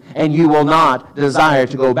you, and you will not desire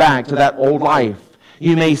to go back to that old life.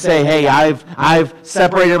 You may say, hey, I've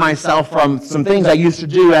separated myself from some things I used to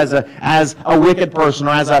do as a wicked person,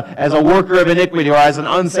 or as a worker of iniquity, or as an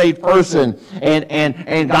unsaved person.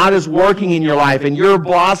 And God is working in your life, and you're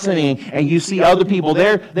blossoming, and you see other people.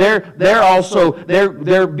 They're also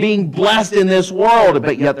being blessed in this world,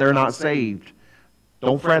 but yet they're not saved.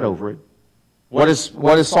 Don't fret over it. What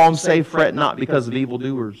does Psalm say? Fret not because of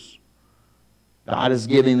evildoers. God is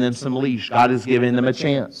giving them some leash. God is giving them a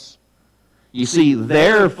chance. You see,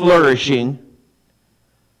 their flourishing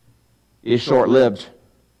is short-lived.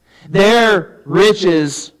 Their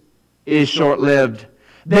riches is short-lived.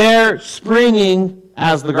 Their springing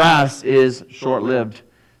as the grass is short-lived.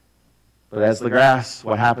 But as the grass,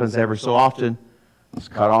 what happens ever so often is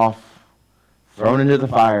cut off, thrown into the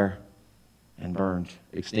fire, and burned,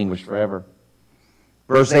 extinguished forever.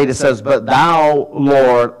 Verse 8, it says, but thou,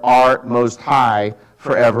 Lord, art most high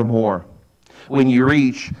forevermore. When you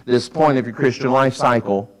reach this point of your Christian life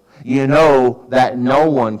cycle, you know that no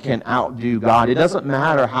one can outdo God. It doesn't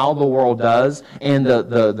matter how the world does, and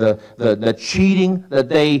the cheating that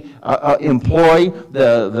they employ,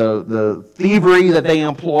 the thievery that they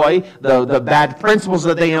employ, the bad principles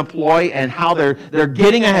that they employ, and how they're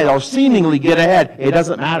getting ahead, or seemingly get ahead. It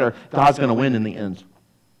doesn't matter. God's going to win in the end.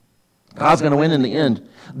 God's going to win in the end.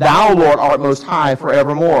 Thou, Lord, art most high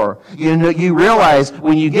forevermore. You realize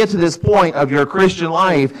when you get to this point of your Christian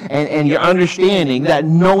life and your understanding that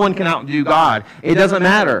no one can outdo God. It doesn't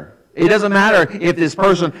matter. It doesn't matter if this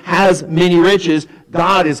person has many riches.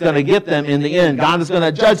 God is going to get them in the end. God is going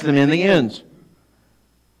to judge them in the end.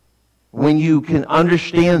 When you can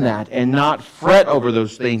understand that and not fret over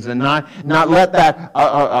those things, and not let that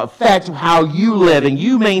affect how you live, and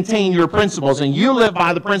you maintain your principles, and you live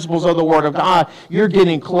by the principles of the Word of God, you're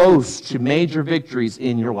getting close to major victories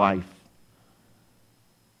in your life.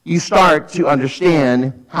 You start to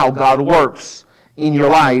understand how God works in your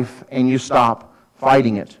life, and you stop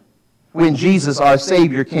fighting it. When Jesus, our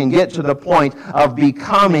Savior, can get to the point of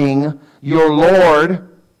becoming your Lord,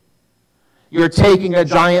 you're taking a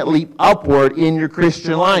giant leap upward in your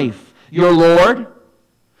Christian life. Your Lord,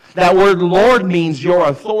 that word Lord means your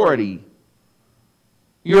authority.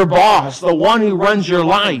 Your boss, the one who runs your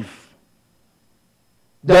life.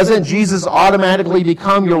 Doesn't Jesus automatically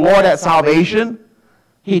become your Lord at salvation?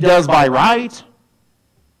 He does by right.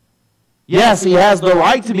 Yes, he has the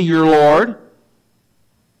right to be your Lord,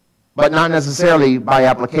 but not necessarily by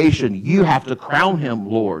application. You have to crown him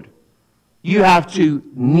Lord. You have to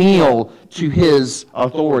kneel to his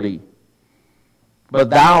authority. But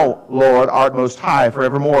thou, Lord, art most high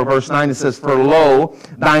forevermore. Verse 9, it says, for lo,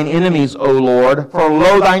 thine enemies, O Lord, for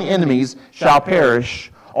lo, thine enemies shall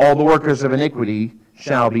perish. All the workers of iniquity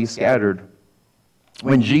shall be scattered.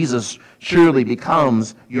 When Jesus truly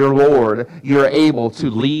becomes your Lord, you're able to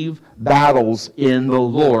leave battles in the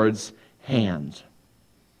Lord's hand.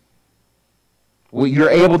 You're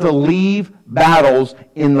able to leave battles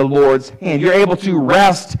in the Lord's hand. You're able to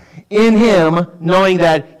rest in him, knowing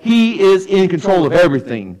that he is in control of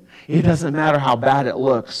everything. It doesn't matter how bad it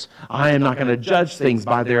looks. I am not going to judge things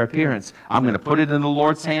by their appearance. I'm going to put it in the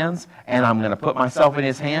Lord's hands, and I'm going to put myself in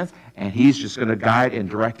his hands, and he's just going to guide and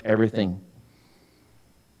direct everything.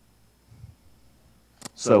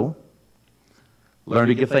 So, Learn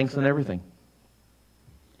to give thanks in everything.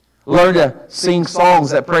 Learn to sing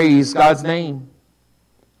songs that praise God's name.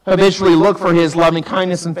 Habitually look for His loving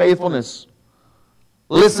kindness and faithfulness.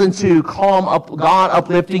 Listen to God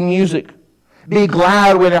uplifting music. Be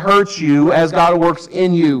glad when it hurts you as God works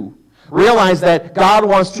in you. Realize that God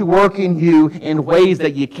wants to work in you in ways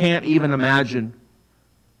that you can't even imagine.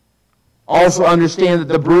 Also understand that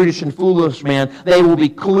the brutish and foolish man, they will be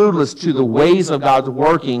clueless to the ways of God's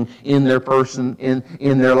working in their person,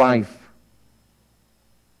 in their life.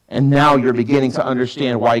 And now you're beginning to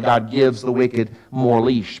understand why God gives the wicked more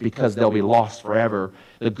leash, because they'll be lost forever.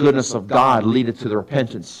 The goodness of God leadeth to the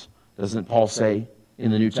repentance, doesn't Paul say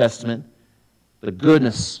in the New Testament? The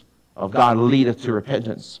goodness of God leadeth to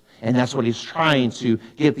repentance. And that's what he's trying to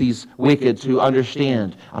get these wicked to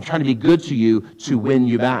understand. I'm trying to be good to you to win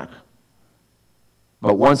you back.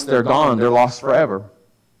 But once they're gone, they're lost forever.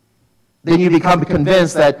 Then you become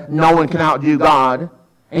convinced that no one can outdo God.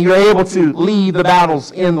 And you're able to leave the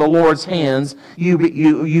battles in the Lord's hands.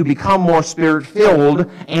 You become more Spirit-filled.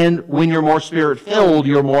 And when you're more Spirit-filled,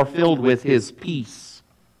 you're more filled with His peace.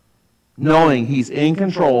 Knowing He's in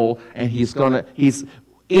control and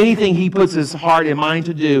anything He puts His heart and mind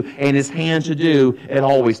to do and His hand to do, it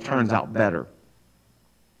always turns out better.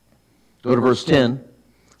 Go to verse 10.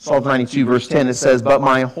 Psalm 92, verse 10, it says, "But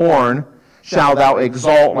my horn shalt thou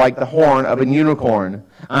exalt like the horn of an unicorn.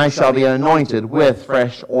 I shall be anointed with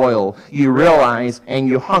fresh oil." You realize and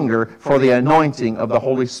you hunger for the anointing of the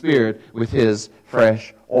Holy Spirit with His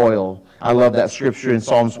fresh oil. I love that scripture in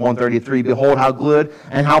Psalms 133. "Behold how good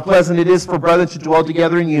and how pleasant it is for brethren to dwell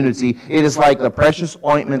together in unity. It is like the precious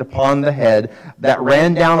ointment upon the head that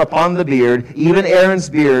ran down upon the beard, even Aaron's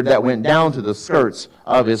beard that went down to the skirts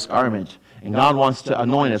of his garment." And God wants to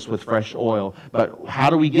anoint us with fresh oil. But how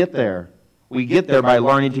do we get there? We get there by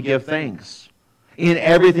learning to give thanks. In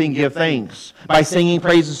everything give thanks. By singing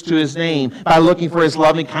praises to His name. By looking for His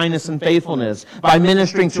loving kindness and faithfulness. By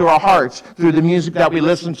ministering to our hearts through the music that we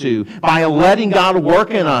listen to. By letting God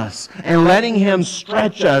work in us. And letting Him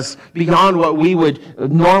stretch us beyond what we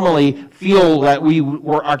would normally feel that we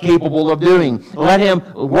are capable of doing. Let Him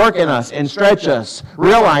work in us and stretch us.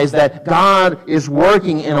 Realize that God is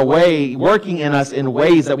working in us in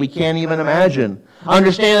ways that we can't even imagine.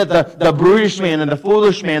 Understand that the brutish man and the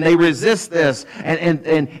foolish man, they resist this, and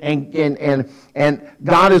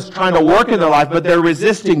God is trying to work in their life, but they're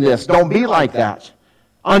resisting this. Don't be like that.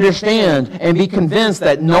 Understand and be convinced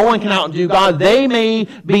that no one can outdo God. They may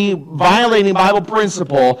be violating Bible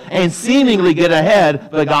principle and seemingly get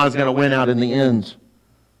ahead, but God is going to win out in the end.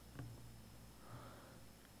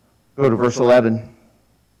 Go to verse 11.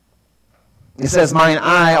 It says, "Mine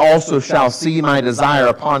eye also shall see my desire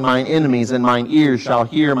upon mine enemies, and mine ears shall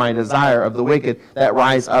hear my desire of the wicked that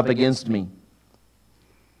rise up against me."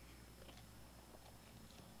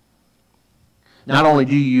 Not only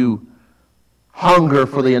do you hunger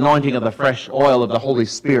for the anointing of the fresh oil of the Holy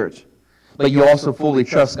Spirit, but you also fully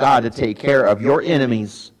trust God to take care of your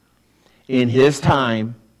enemies in His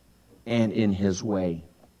time and in His way.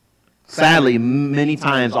 Sadly, many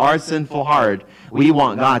times our sinful heart, we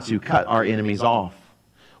want God to cut our enemies off,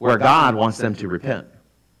 where God wants them to repent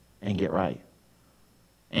and get right.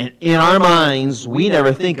 And in our minds, we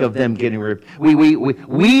never think of them getting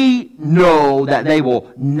we know that they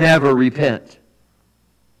will never repent.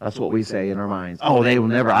 That's what we say in our minds. Oh, they will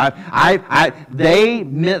never. They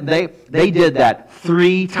did that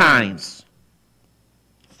 3 times.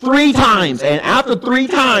 3 times. And after 3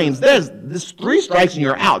 times, there's 3 strikes and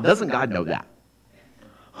you're out. Doesn't God know that?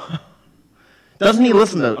 Doesn't He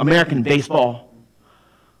listen to American baseball?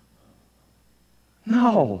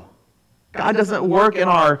 No. God doesn't work in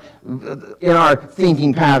our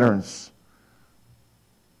thinking patterns.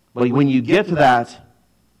 But when you get to that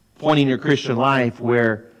point in your Christian life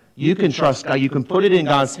where you can trust God, you can put it in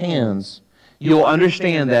God's hands, you'll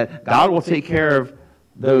understand that God will take care of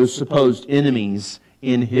those supposed enemies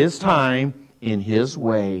in His time, in His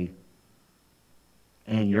way,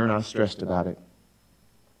 and you're not stressed about it.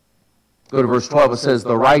 Go to verse 12. It says,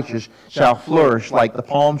 "The righteous shall flourish like the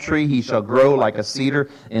palm tree. He shall grow like a cedar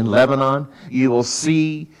in Lebanon." You will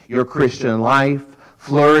see your Christian life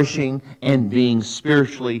flourishing and being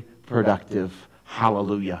spiritually productive.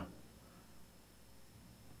 Hallelujah.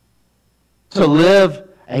 To live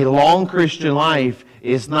a long Christian life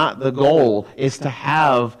is not the goal. It's to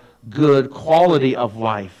have good quality of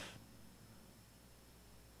life.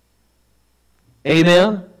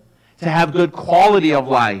 Amen? To have good quality of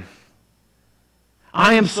life.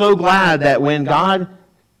 I am so glad that when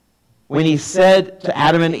He said to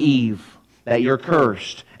Adam and Eve, that you're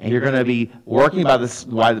cursed, and you're going to be working by the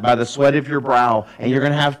sweat of your brow, and you're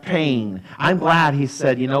going to have pain. I'm glad he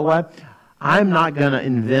said, you know what? I'm not going to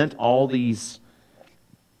invent all these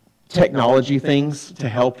technology things to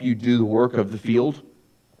help you do the work of the field.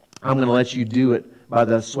 I'm going to let you do it by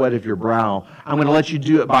the sweat of your brow. I'm going to let you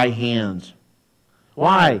do it by hand.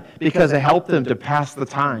 Why? Because it helped them to pass the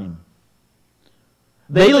time.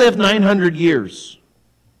 They lived 900 years.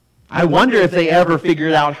 I wonder if they ever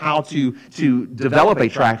figured out how to develop a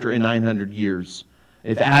tractor in 900 years.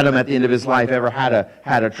 If Adam at the end of his life ever had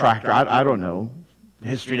a tractor, I don't know.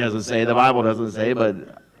 History doesn't say, the Bible doesn't say,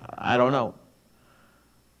 but I don't know.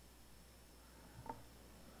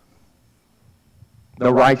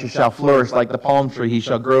 The righteous shall flourish like the palm tree. He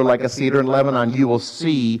shall grow like a cedar in Lebanon. You will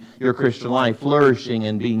see your Christian life flourishing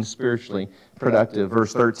and being spiritually productive.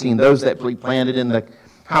 Verse 13, those that be planted in the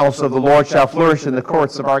house of the Lord shall flourish in the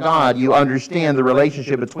courts of our God. You understand the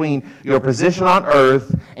relationship between your position on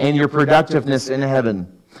earth and your productiveness in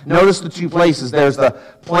heaven. Notice the two places. There's the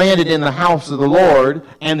planted in the house of the Lord,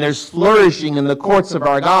 and there's flourishing in the courts of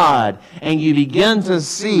our God. And you begin to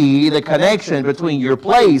see the connection between your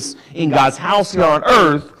place in God's house here on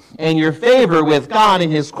earth and your favor with God in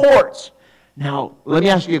His courts. Now, let me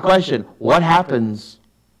ask you a question. What happens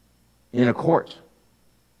in a court?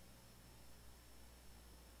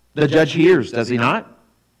 The judge hears, does he not?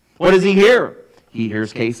 What does he hear? He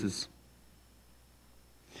hears cases.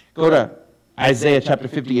 Go to Isaiah chapter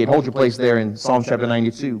 58. Hold your place there in Psalm chapter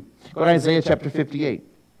 92. Go to Isaiah chapter 58.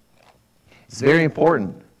 It's very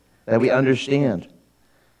important that we understand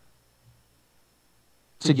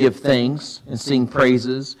to give thanks and sing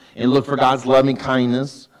praises and look for God's loving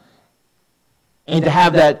kindness, and to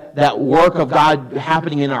have that work of God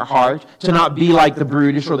happening in our heart, to not be like the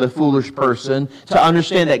brutish or the foolish person, to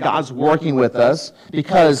understand that God's working with us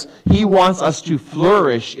because He wants us to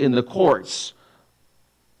flourish in the courts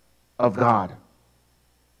of God.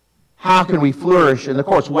 How can we flourish in the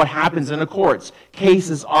courts? What happens in the courts?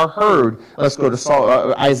 Cases are heard. Let's go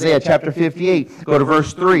to Isaiah chapter 58. Go to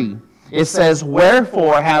verse 3. It says,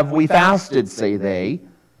 wherefore have we fasted, say they,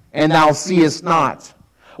 and thou seest not?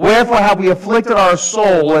 Wherefore have we afflicted our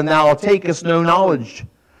soul, and thou takest no knowledge?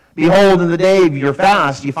 Behold, in the day of your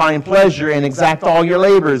fast ye find pleasure, and exact all your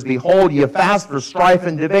labors. Behold, ye fast for strife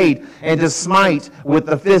and debate, and to smite with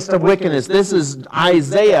the fist of wickedness. This is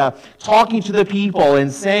Isaiah talking to the people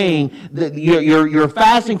and saying that you're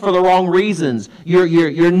fasting for the wrong reasons.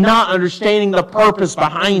 You're not understanding the purpose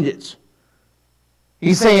behind it.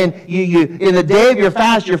 He's saying, you in the day of your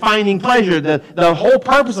fast, you're finding pleasure. The whole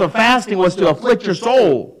purpose of fasting was to afflict your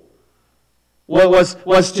soul.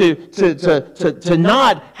 Was to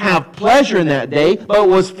not have pleasure in that day, but it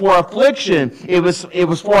was for affliction. It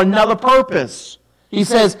was for another purpose. He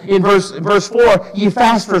says in verse 4, you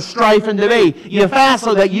fast for strife and debate. You fast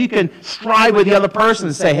so that you can strive with the other person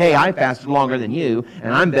and say, hey, I fasted longer than you,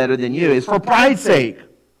 and I'm better than you. It's for pride's sake.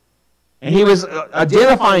 And he was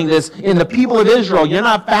identifying this in the people of Israel. You're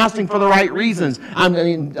not fasting for the right reasons.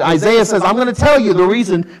 Isaiah says, I'm going to tell you the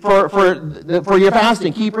reason for your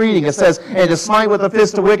fasting. Keep reading. It says, and to smite with the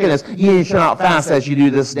fist of wickedness, ye shall not fast as you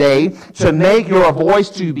do this day, to make your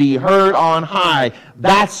voice to be heard on high.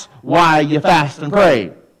 That's why you fast and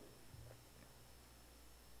pray.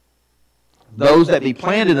 Those that be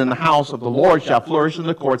planted in the house of the Lord shall flourish in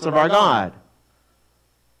the courts of our God.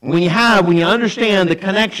 When you understand the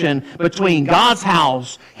connection between God's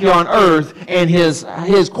house here on earth and His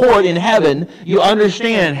court in heaven, you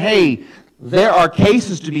understand, hey, there are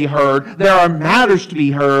cases to be heard. There are matters to be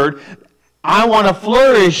heard. I want to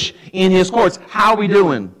flourish in His courts. How are we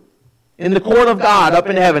doing? In the court of God up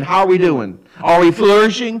in heaven, how are we doing? Are we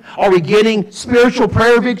flourishing? Are we getting spiritual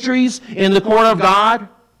prayer victories in the court of God?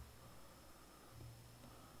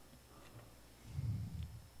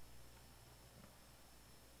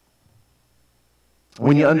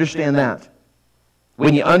 When you understand that,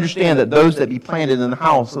 when you understand that those that be planted in the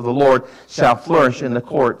house of the Lord shall flourish in the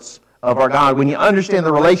courts of our God, when you understand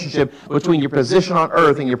the relationship between your position on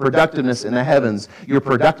earth and your productiveness in the heavens, your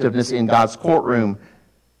productiveness in God's courtroom,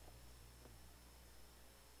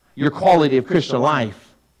 your quality of Christian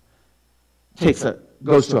life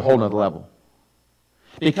goes to a whole nother level.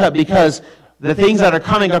 Because the things that are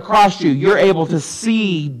coming across you, you're able to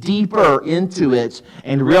see deeper into it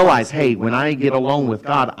and realize, hey, when I get alone with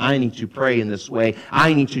God, I need to pray in this way.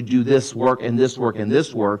 I need to do this work and this work and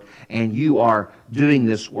this work. And you are doing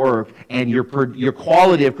this work, and your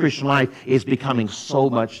quality of Christian life is becoming so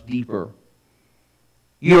much deeper.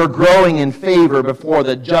 You're growing in favor before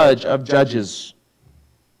the judge of judges.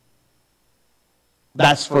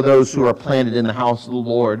 That's for those who are planted in the house of the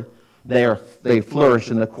Lord. They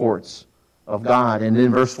flourish in the courts of God. And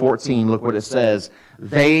in verse 14, look what it says.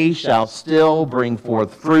 They shall still bring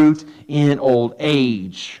forth fruit in old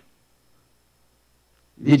age.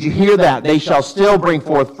 Did you hear that? They shall still bring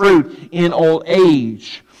forth fruit in old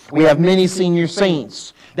age. We have many senior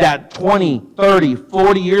saints that 20, 30,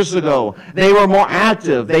 40 years ago, they were more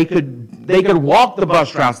active. They could walk the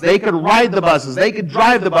bus routes. They could ride the buses. They could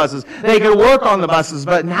drive the buses. They could work on the buses.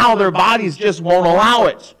 But now their bodies just won't allow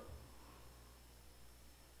it.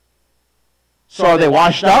 So are they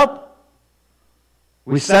washed up?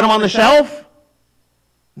 We set them on the shelf?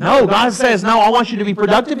 No, God says, no, I want you to be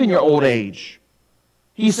productive in your old age.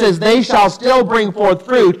 He says, they shall still bring forth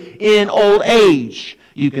fruit in old age.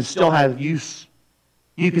 You can still have use.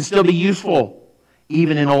 You can still be useful,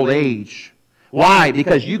 even in old age. Why?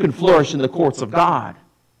 Because you can flourish in the courts of God.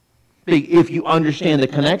 If you understand the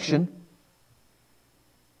connection.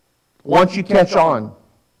 Once you catch on,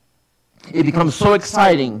 it becomes so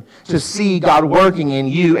exciting to see God working in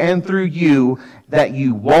you and through you that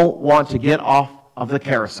you won't want to get off of the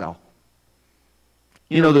carousel.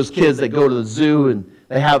 You know those kids that go to the zoo and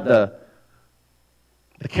they have the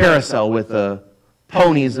carousel with the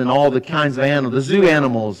ponies and all the kinds of animals, the zoo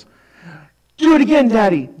animals. Do it again,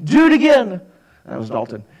 Daddy. Do it again. That was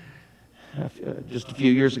Dalton just a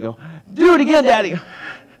few years ago. Do it again, Daddy.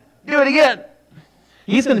 Do it again.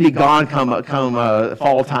 He's going to be gone come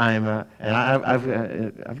fall time, and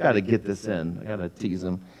I've got to get this in. I got to tease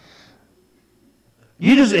him.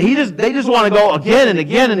 They just want to go again and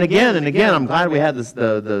again and again and again. I'm glad we had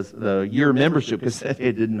the year membership because it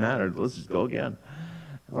didn't matter. Let's just go again.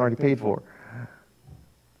 I've already paid for it.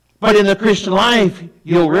 But in the Christian life,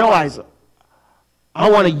 you'll realize I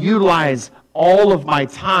want to utilize all of my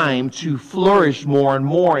time to flourish more and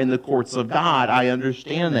more in the courts of God. I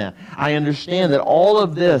understand that. I understand that all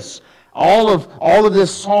of this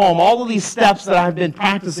psalm, all of these steps that I've been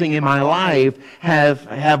practicing in my life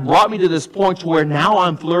have brought me to this point to where now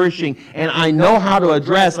I'm flourishing and I know how to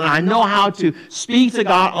address and I know how to speak to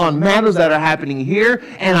God on matters that are happening here,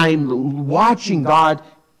 and I'm watching God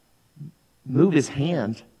move His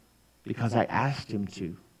hand because I asked Him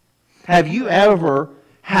to. Have you ever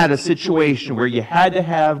had a situation where you had to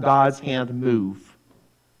have God's hand move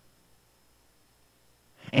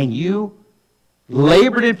and you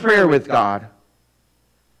labored in prayer with God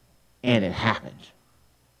and it happened?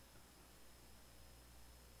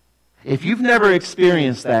 If you've never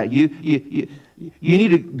experienced that, you need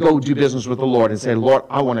to go do business with the Lord and say, Lord,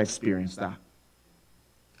 I want to experience that.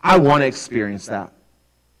 I want to experience that.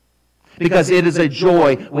 Because it is a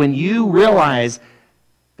joy when you realize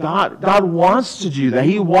God wants to do that.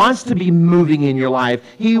 He wants to be moving in your life.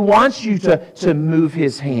 He wants you to move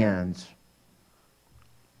His hand.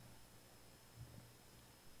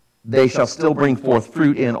 They shall still bring forth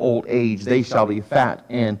fruit in old age. They shall be fat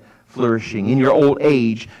and flourishing. In your old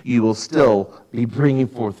age, you will still be bringing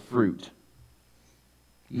forth fruit.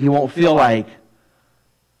 You won't feel like,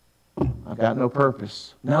 I've got no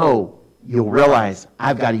purpose. No, you'll realize,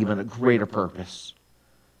 I've got even a greater purpose.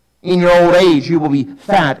 In your old age, you will be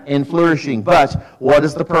fat and flourishing. But what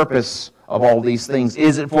is the purpose of all these things?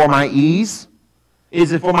 Is it for my ease?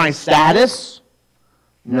 Is it for my status?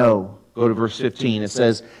 No. Go to verse 15. It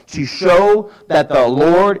says, to show that the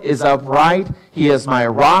Lord is upright, He is my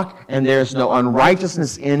rock, and there is no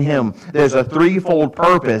unrighteousness in Him. There's a threefold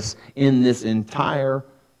purpose in this entire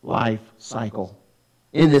life cycle.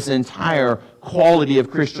 In this entire quality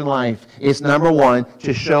of Christian life. It's number one,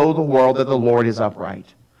 to show the world that the Lord is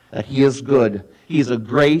upright. That He is good. He's a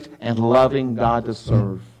great and loving God to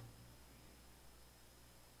serve.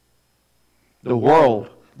 The world,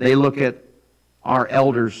 they look at our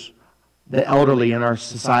elders, the elderly in our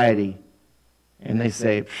society, and they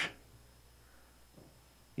say,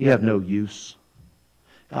 you have no use.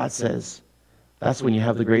 God says, that's when you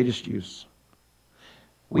have the greatest use.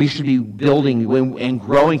 We should be building and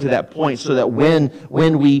growing to that point so that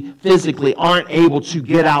when we physically aren't able to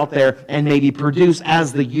get out there and maybe produce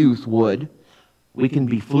as the youth would, we can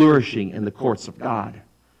be flourishing in the courts of God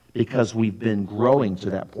because we've been growing to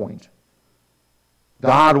that point.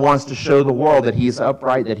 God wants to show the world that He's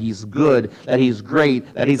upright, that He's good, that He's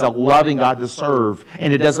great, that He's a loving God to serve.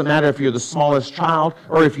 And it doesn't matter if you're the smallest child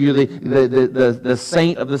or if you're the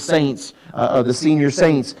saint of the saints, of the senior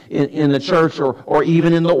saints in the church or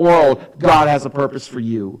even in the world. God has a purpose for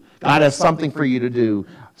you. God has something for you to do.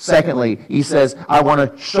 Secondly, He says, I want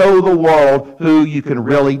to show the world who you can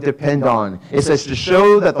really depend on. It says to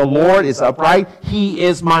show that the Lord is upright. He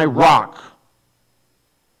is my rock.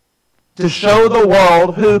 To show the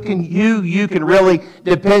world who you can really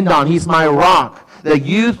depend on. He's my rock. The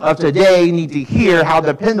youth of today need to hear how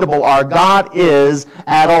dependable our God is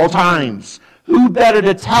at all times. Who better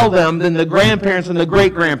to tell them than the grandparents and the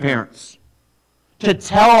great-grandparents? To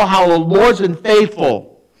tell how the Lord's been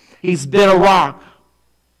faithful. He's been a rock.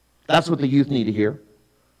 That's what the youth need to hear.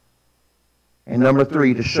 And number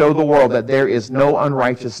 3, to show the world that there is no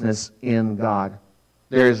unrighteousness in God.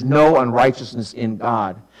 There is no unrighteousness in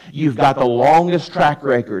God. You've got the longest track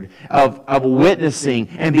record of witnessing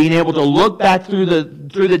and being able to look back through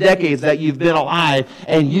the decades that you've been alive,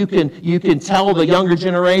 and you can tell the younger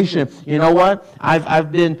generation, you know what?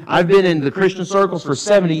 I've been in the Christian circles for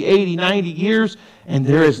 70, 80, 90 years, and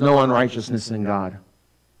there is no unrighteousness in God.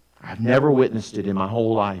 I've never witnessed it in my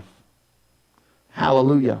whole life.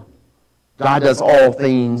 Hallelujah. God does all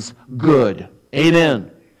things good.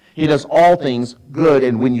 Amen. He does all things good,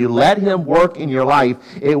 and when you let Him work in your life,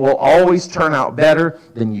 it will always turn out better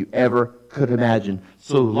than you ever could imagine.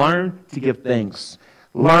 So learn to give thanks.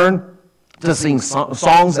 Learn to sing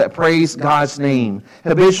songs that praise God's name.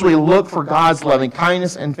 Habitually look for God's loving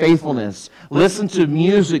kindness and faithfulness. Listen to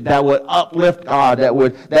music that would uplift God, that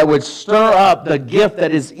would stir up the gift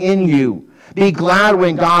that is in you. Be glad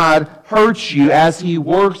when God hurts you as He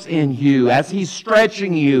works in you, as He's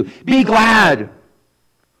stretching you. Be glad.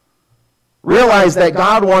 Realize that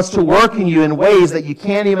God wants to work in you in ways that you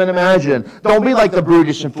can't even imagine. Don't be like the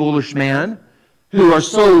brutish and foolish man who are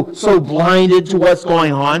so blinded to what's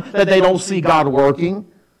going on that they don't see God working.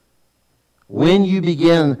 When you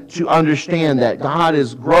begin to understand that God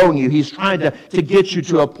is growing you, He's trying to get you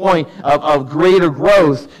to a point of greater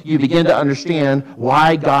growth, you begin to understand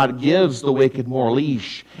why God gives the wicked more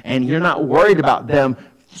leash. And you're not worried about them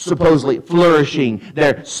supposedly flourishing.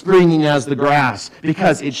 They're springing as the grass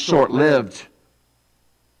because it's short-lived.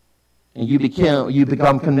 And you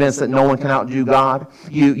become convinced that no one can outdo God.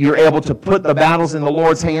 You're able to put the battles in the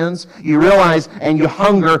Lord's hands. You realize and you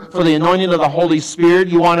hunger for the anointing of the Holy Spirit.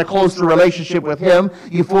 You want a closer relationship with Him.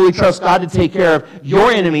 You fully trust God to take care of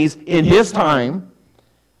your enemies in His time.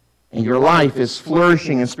 And your life is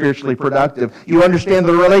flourishing and spiritually productive. You understand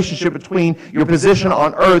the relationship between your position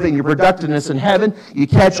on earth and your productiveness in heaven. You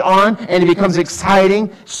catch on, and it becomes exciting,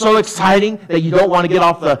 so exciting that you don't want to get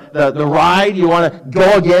off the ride. You want to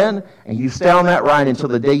go again, and you stay on that ride until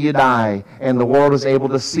the day you die, and the world is able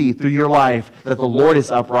to see through your life that the Lord is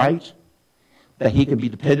upright, that He can be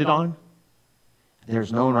depended on.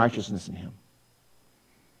 There's no unrighteousness in Him.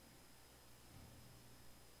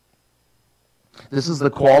 This is the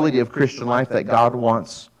quality of Christian life that God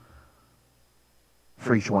wants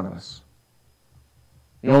for each one of us.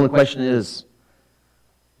 The only question is,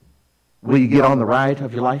 will you get on the ride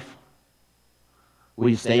of your life? Will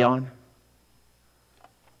you stay on?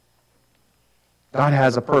 God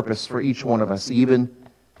has a purpose for each one of us, even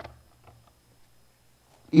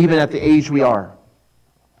at the age we are,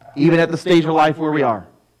 even at the stage of life where we are.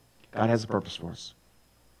 God has a purpose for us.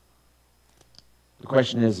 The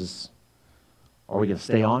question is are we going to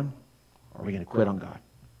stay on, or are we going to quit on God?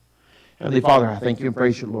 Heavenly Father, I thank You and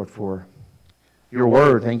praise You, Lord, for Your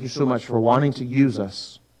Word. Thank You so much for wanting to use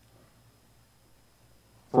us,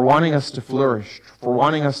 for wanting us to flourish, for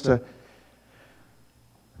wanting us to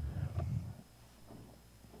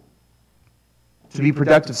be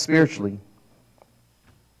productive spiritually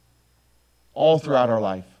all throughout our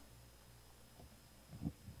life.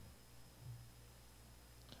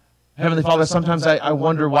 Heavenly Father, sometimes I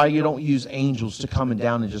wonder why You don't use angels to come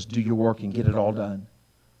down and just do Your work and get it all done.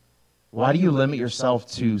 Why do You limit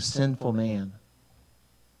Yourself to sinful man?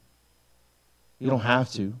 You don't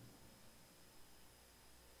have to.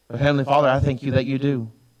 But Heavenly Father, I thank You that You do.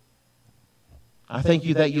 I thank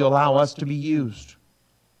You that You allow us to be used.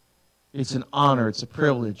 It's an honor, it's a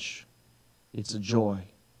privilege, it's a joy.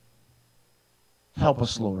 Help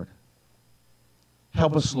us, Lord.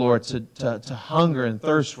 Help us, Lord, to hunger and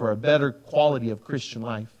thirst for a better quality of Christian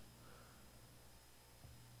life.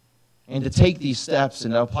 And to take these steps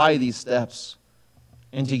and to apply these steps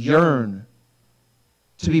and to yearn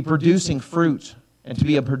to be producing fruit and to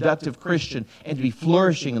be a productive Christian and to be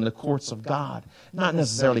flourishing in the courts of God. Not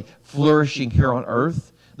necessarily flourishing here on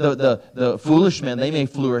earth. The foolish men, they may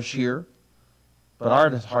flourish here, but our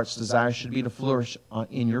heart's desire should be to flourish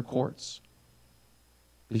in Your courts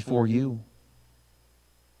before You.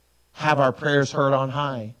 Have our prayers heard on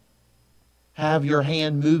high. Have Your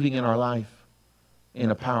hand moving in our life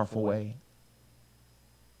in a powerful way.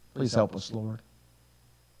 Please help us, Lord.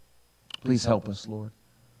 Please help us, Lord.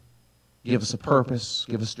 Give us a purpose.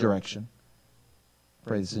 Give us direction.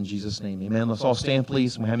 Pray this in Jesus' name. Amen. Let's all stand,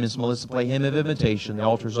 please. We'll have Ms. Melissa play Hymn of Invitation. The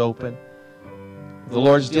altar's open. If the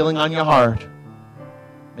Lord's dealing on your heart,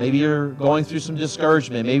 maybe you're going through some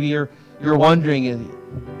discouragement. Maybe you're you're wondering,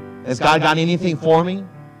 has God got anything for me?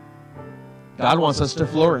 God wants us to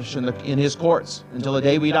flourish in His courts until the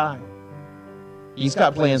day we die. He's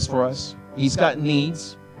got plans for us. He's got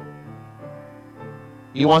needs.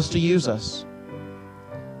 He wants to use us.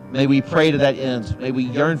 May we pray to that end. May we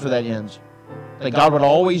yearn for that end. That God would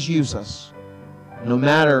always use us, no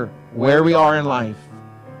matter where we are in life.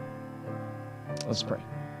 Let's pray.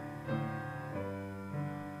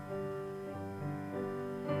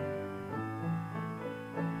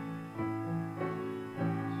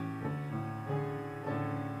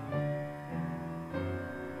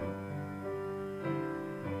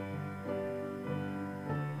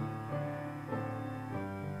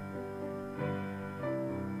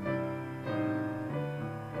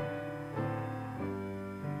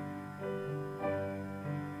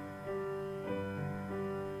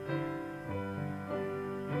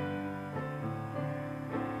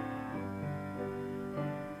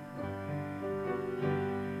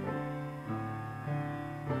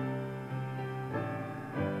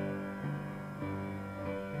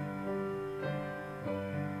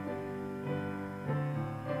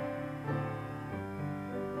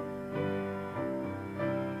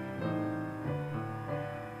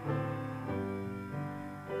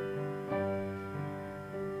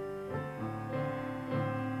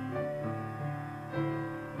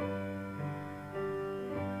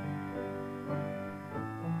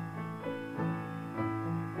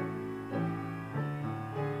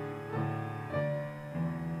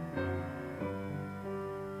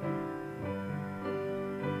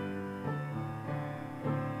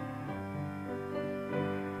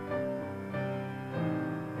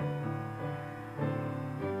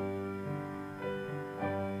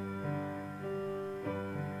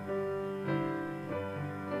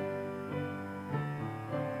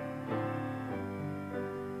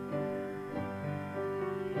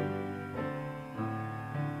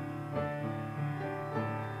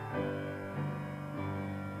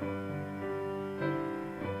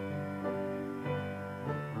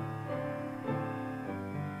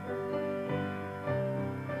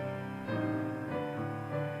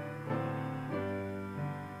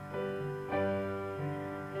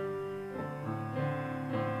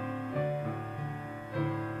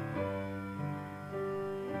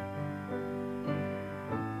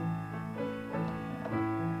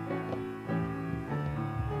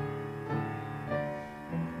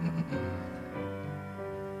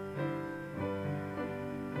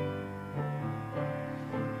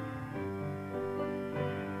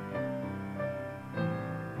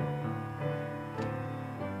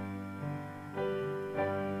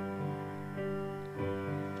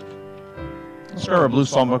 Let's grab our blue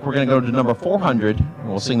psalm book. We're going to go to number 400. And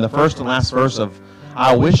we'll sing the first and last verse of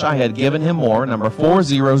I Wish I Had Given Him More, number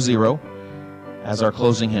 400, as our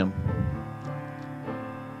closing hymn.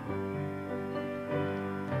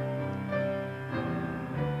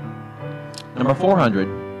 Number 400.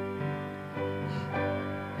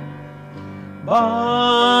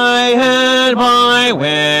 By and by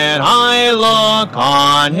when I look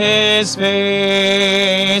on His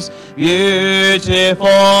face,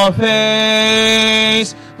 beautiful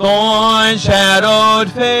face, thorn-shadowed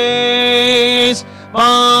face,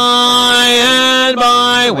 by and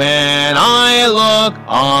by when I look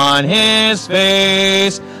on His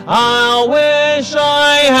face, I'll wish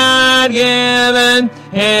I had given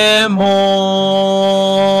Him more,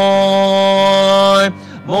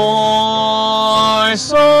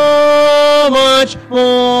 so much more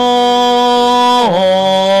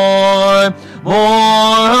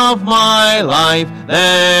of my life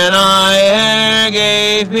than I e'er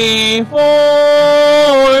gave before.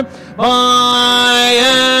 By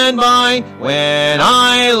and by, when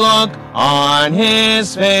I look on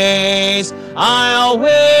His face, I'll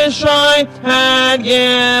wish I had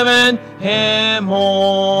given Him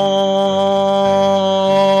more.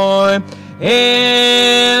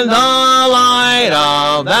 In the light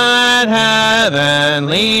of that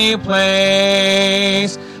heavenly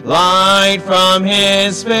place, light from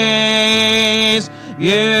His face,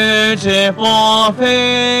 beautiful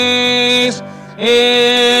face,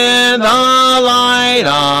 in the light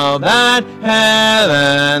of that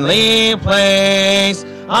heavenly place,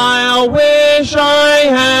 I wish I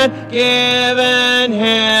had given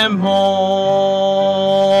Him more,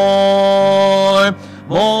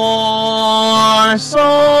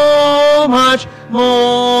 so much more,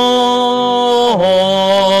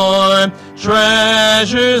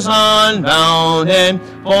 treasures unbounded,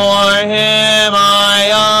 for Him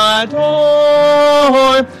I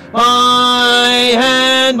adore. By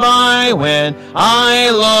and by when I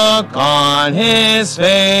look on His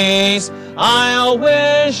face, I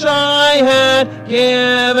wish I had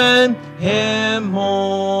given him more.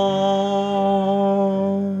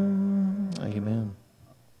 Amen.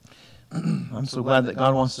 I'm so glad that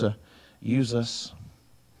God wants to use us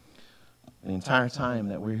the entire time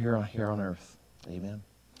that we're here on earth. Amen.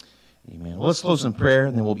 Amen. Well, let's close in prayer,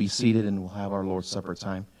 and then we'll be seated, and we'll have our Lord's Supper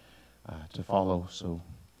time to follow. So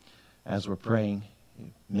as we're praying,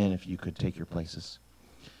 men, if you could take your places.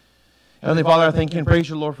 Heavenly Father, I thank you and praise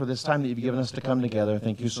you, Lord, for this time that you've given us to come together.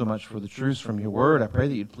 Thank you so much for the truths from your word. I pray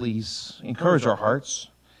that you'd please encourage our hearts.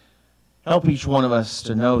 Help each one of us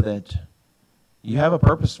to know that you have a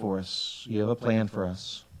purpose for us. You have a plan for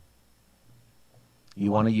us.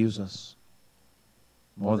 You want to use us.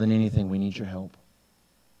 More than anything, we need your help.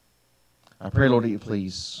 I pray, Lord, that you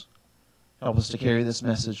please help us to carry this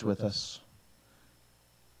message with us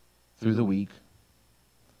through the week.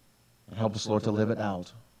 And help us, Lord, to live it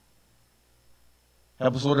out.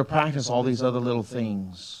 Help us, Lord, to practice all these other little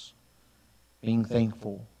things. Being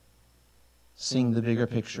thankful. Seeing the bigger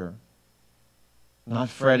picture. Not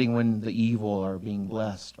fretting when the evil are being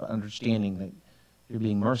blessed, but understanding that you're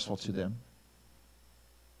being merciful to them.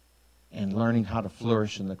 And learning how to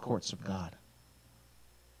flourish in the courts of God.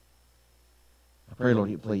 I pray, Lord,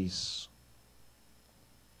 you please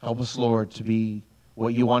help us, Lord, to be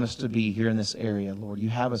what you want us to be here in this area, Lord. You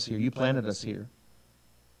have us here. You planted us here.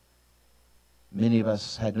 Many of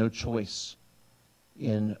us had no choice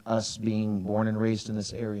in us being born and raised in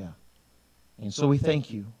this area. And so we thank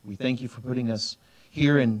you. We thank you for putting us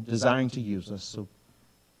here and desiring to use us. So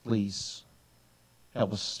please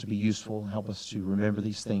help us to be useful. Help us to remember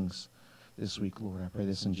these things this week, Lord. I pray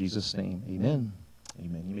this in Jesus' name. Amen.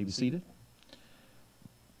 Amen. You may be seated.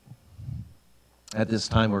 At this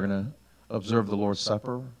time, we're going to observe the Lord's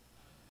Supper.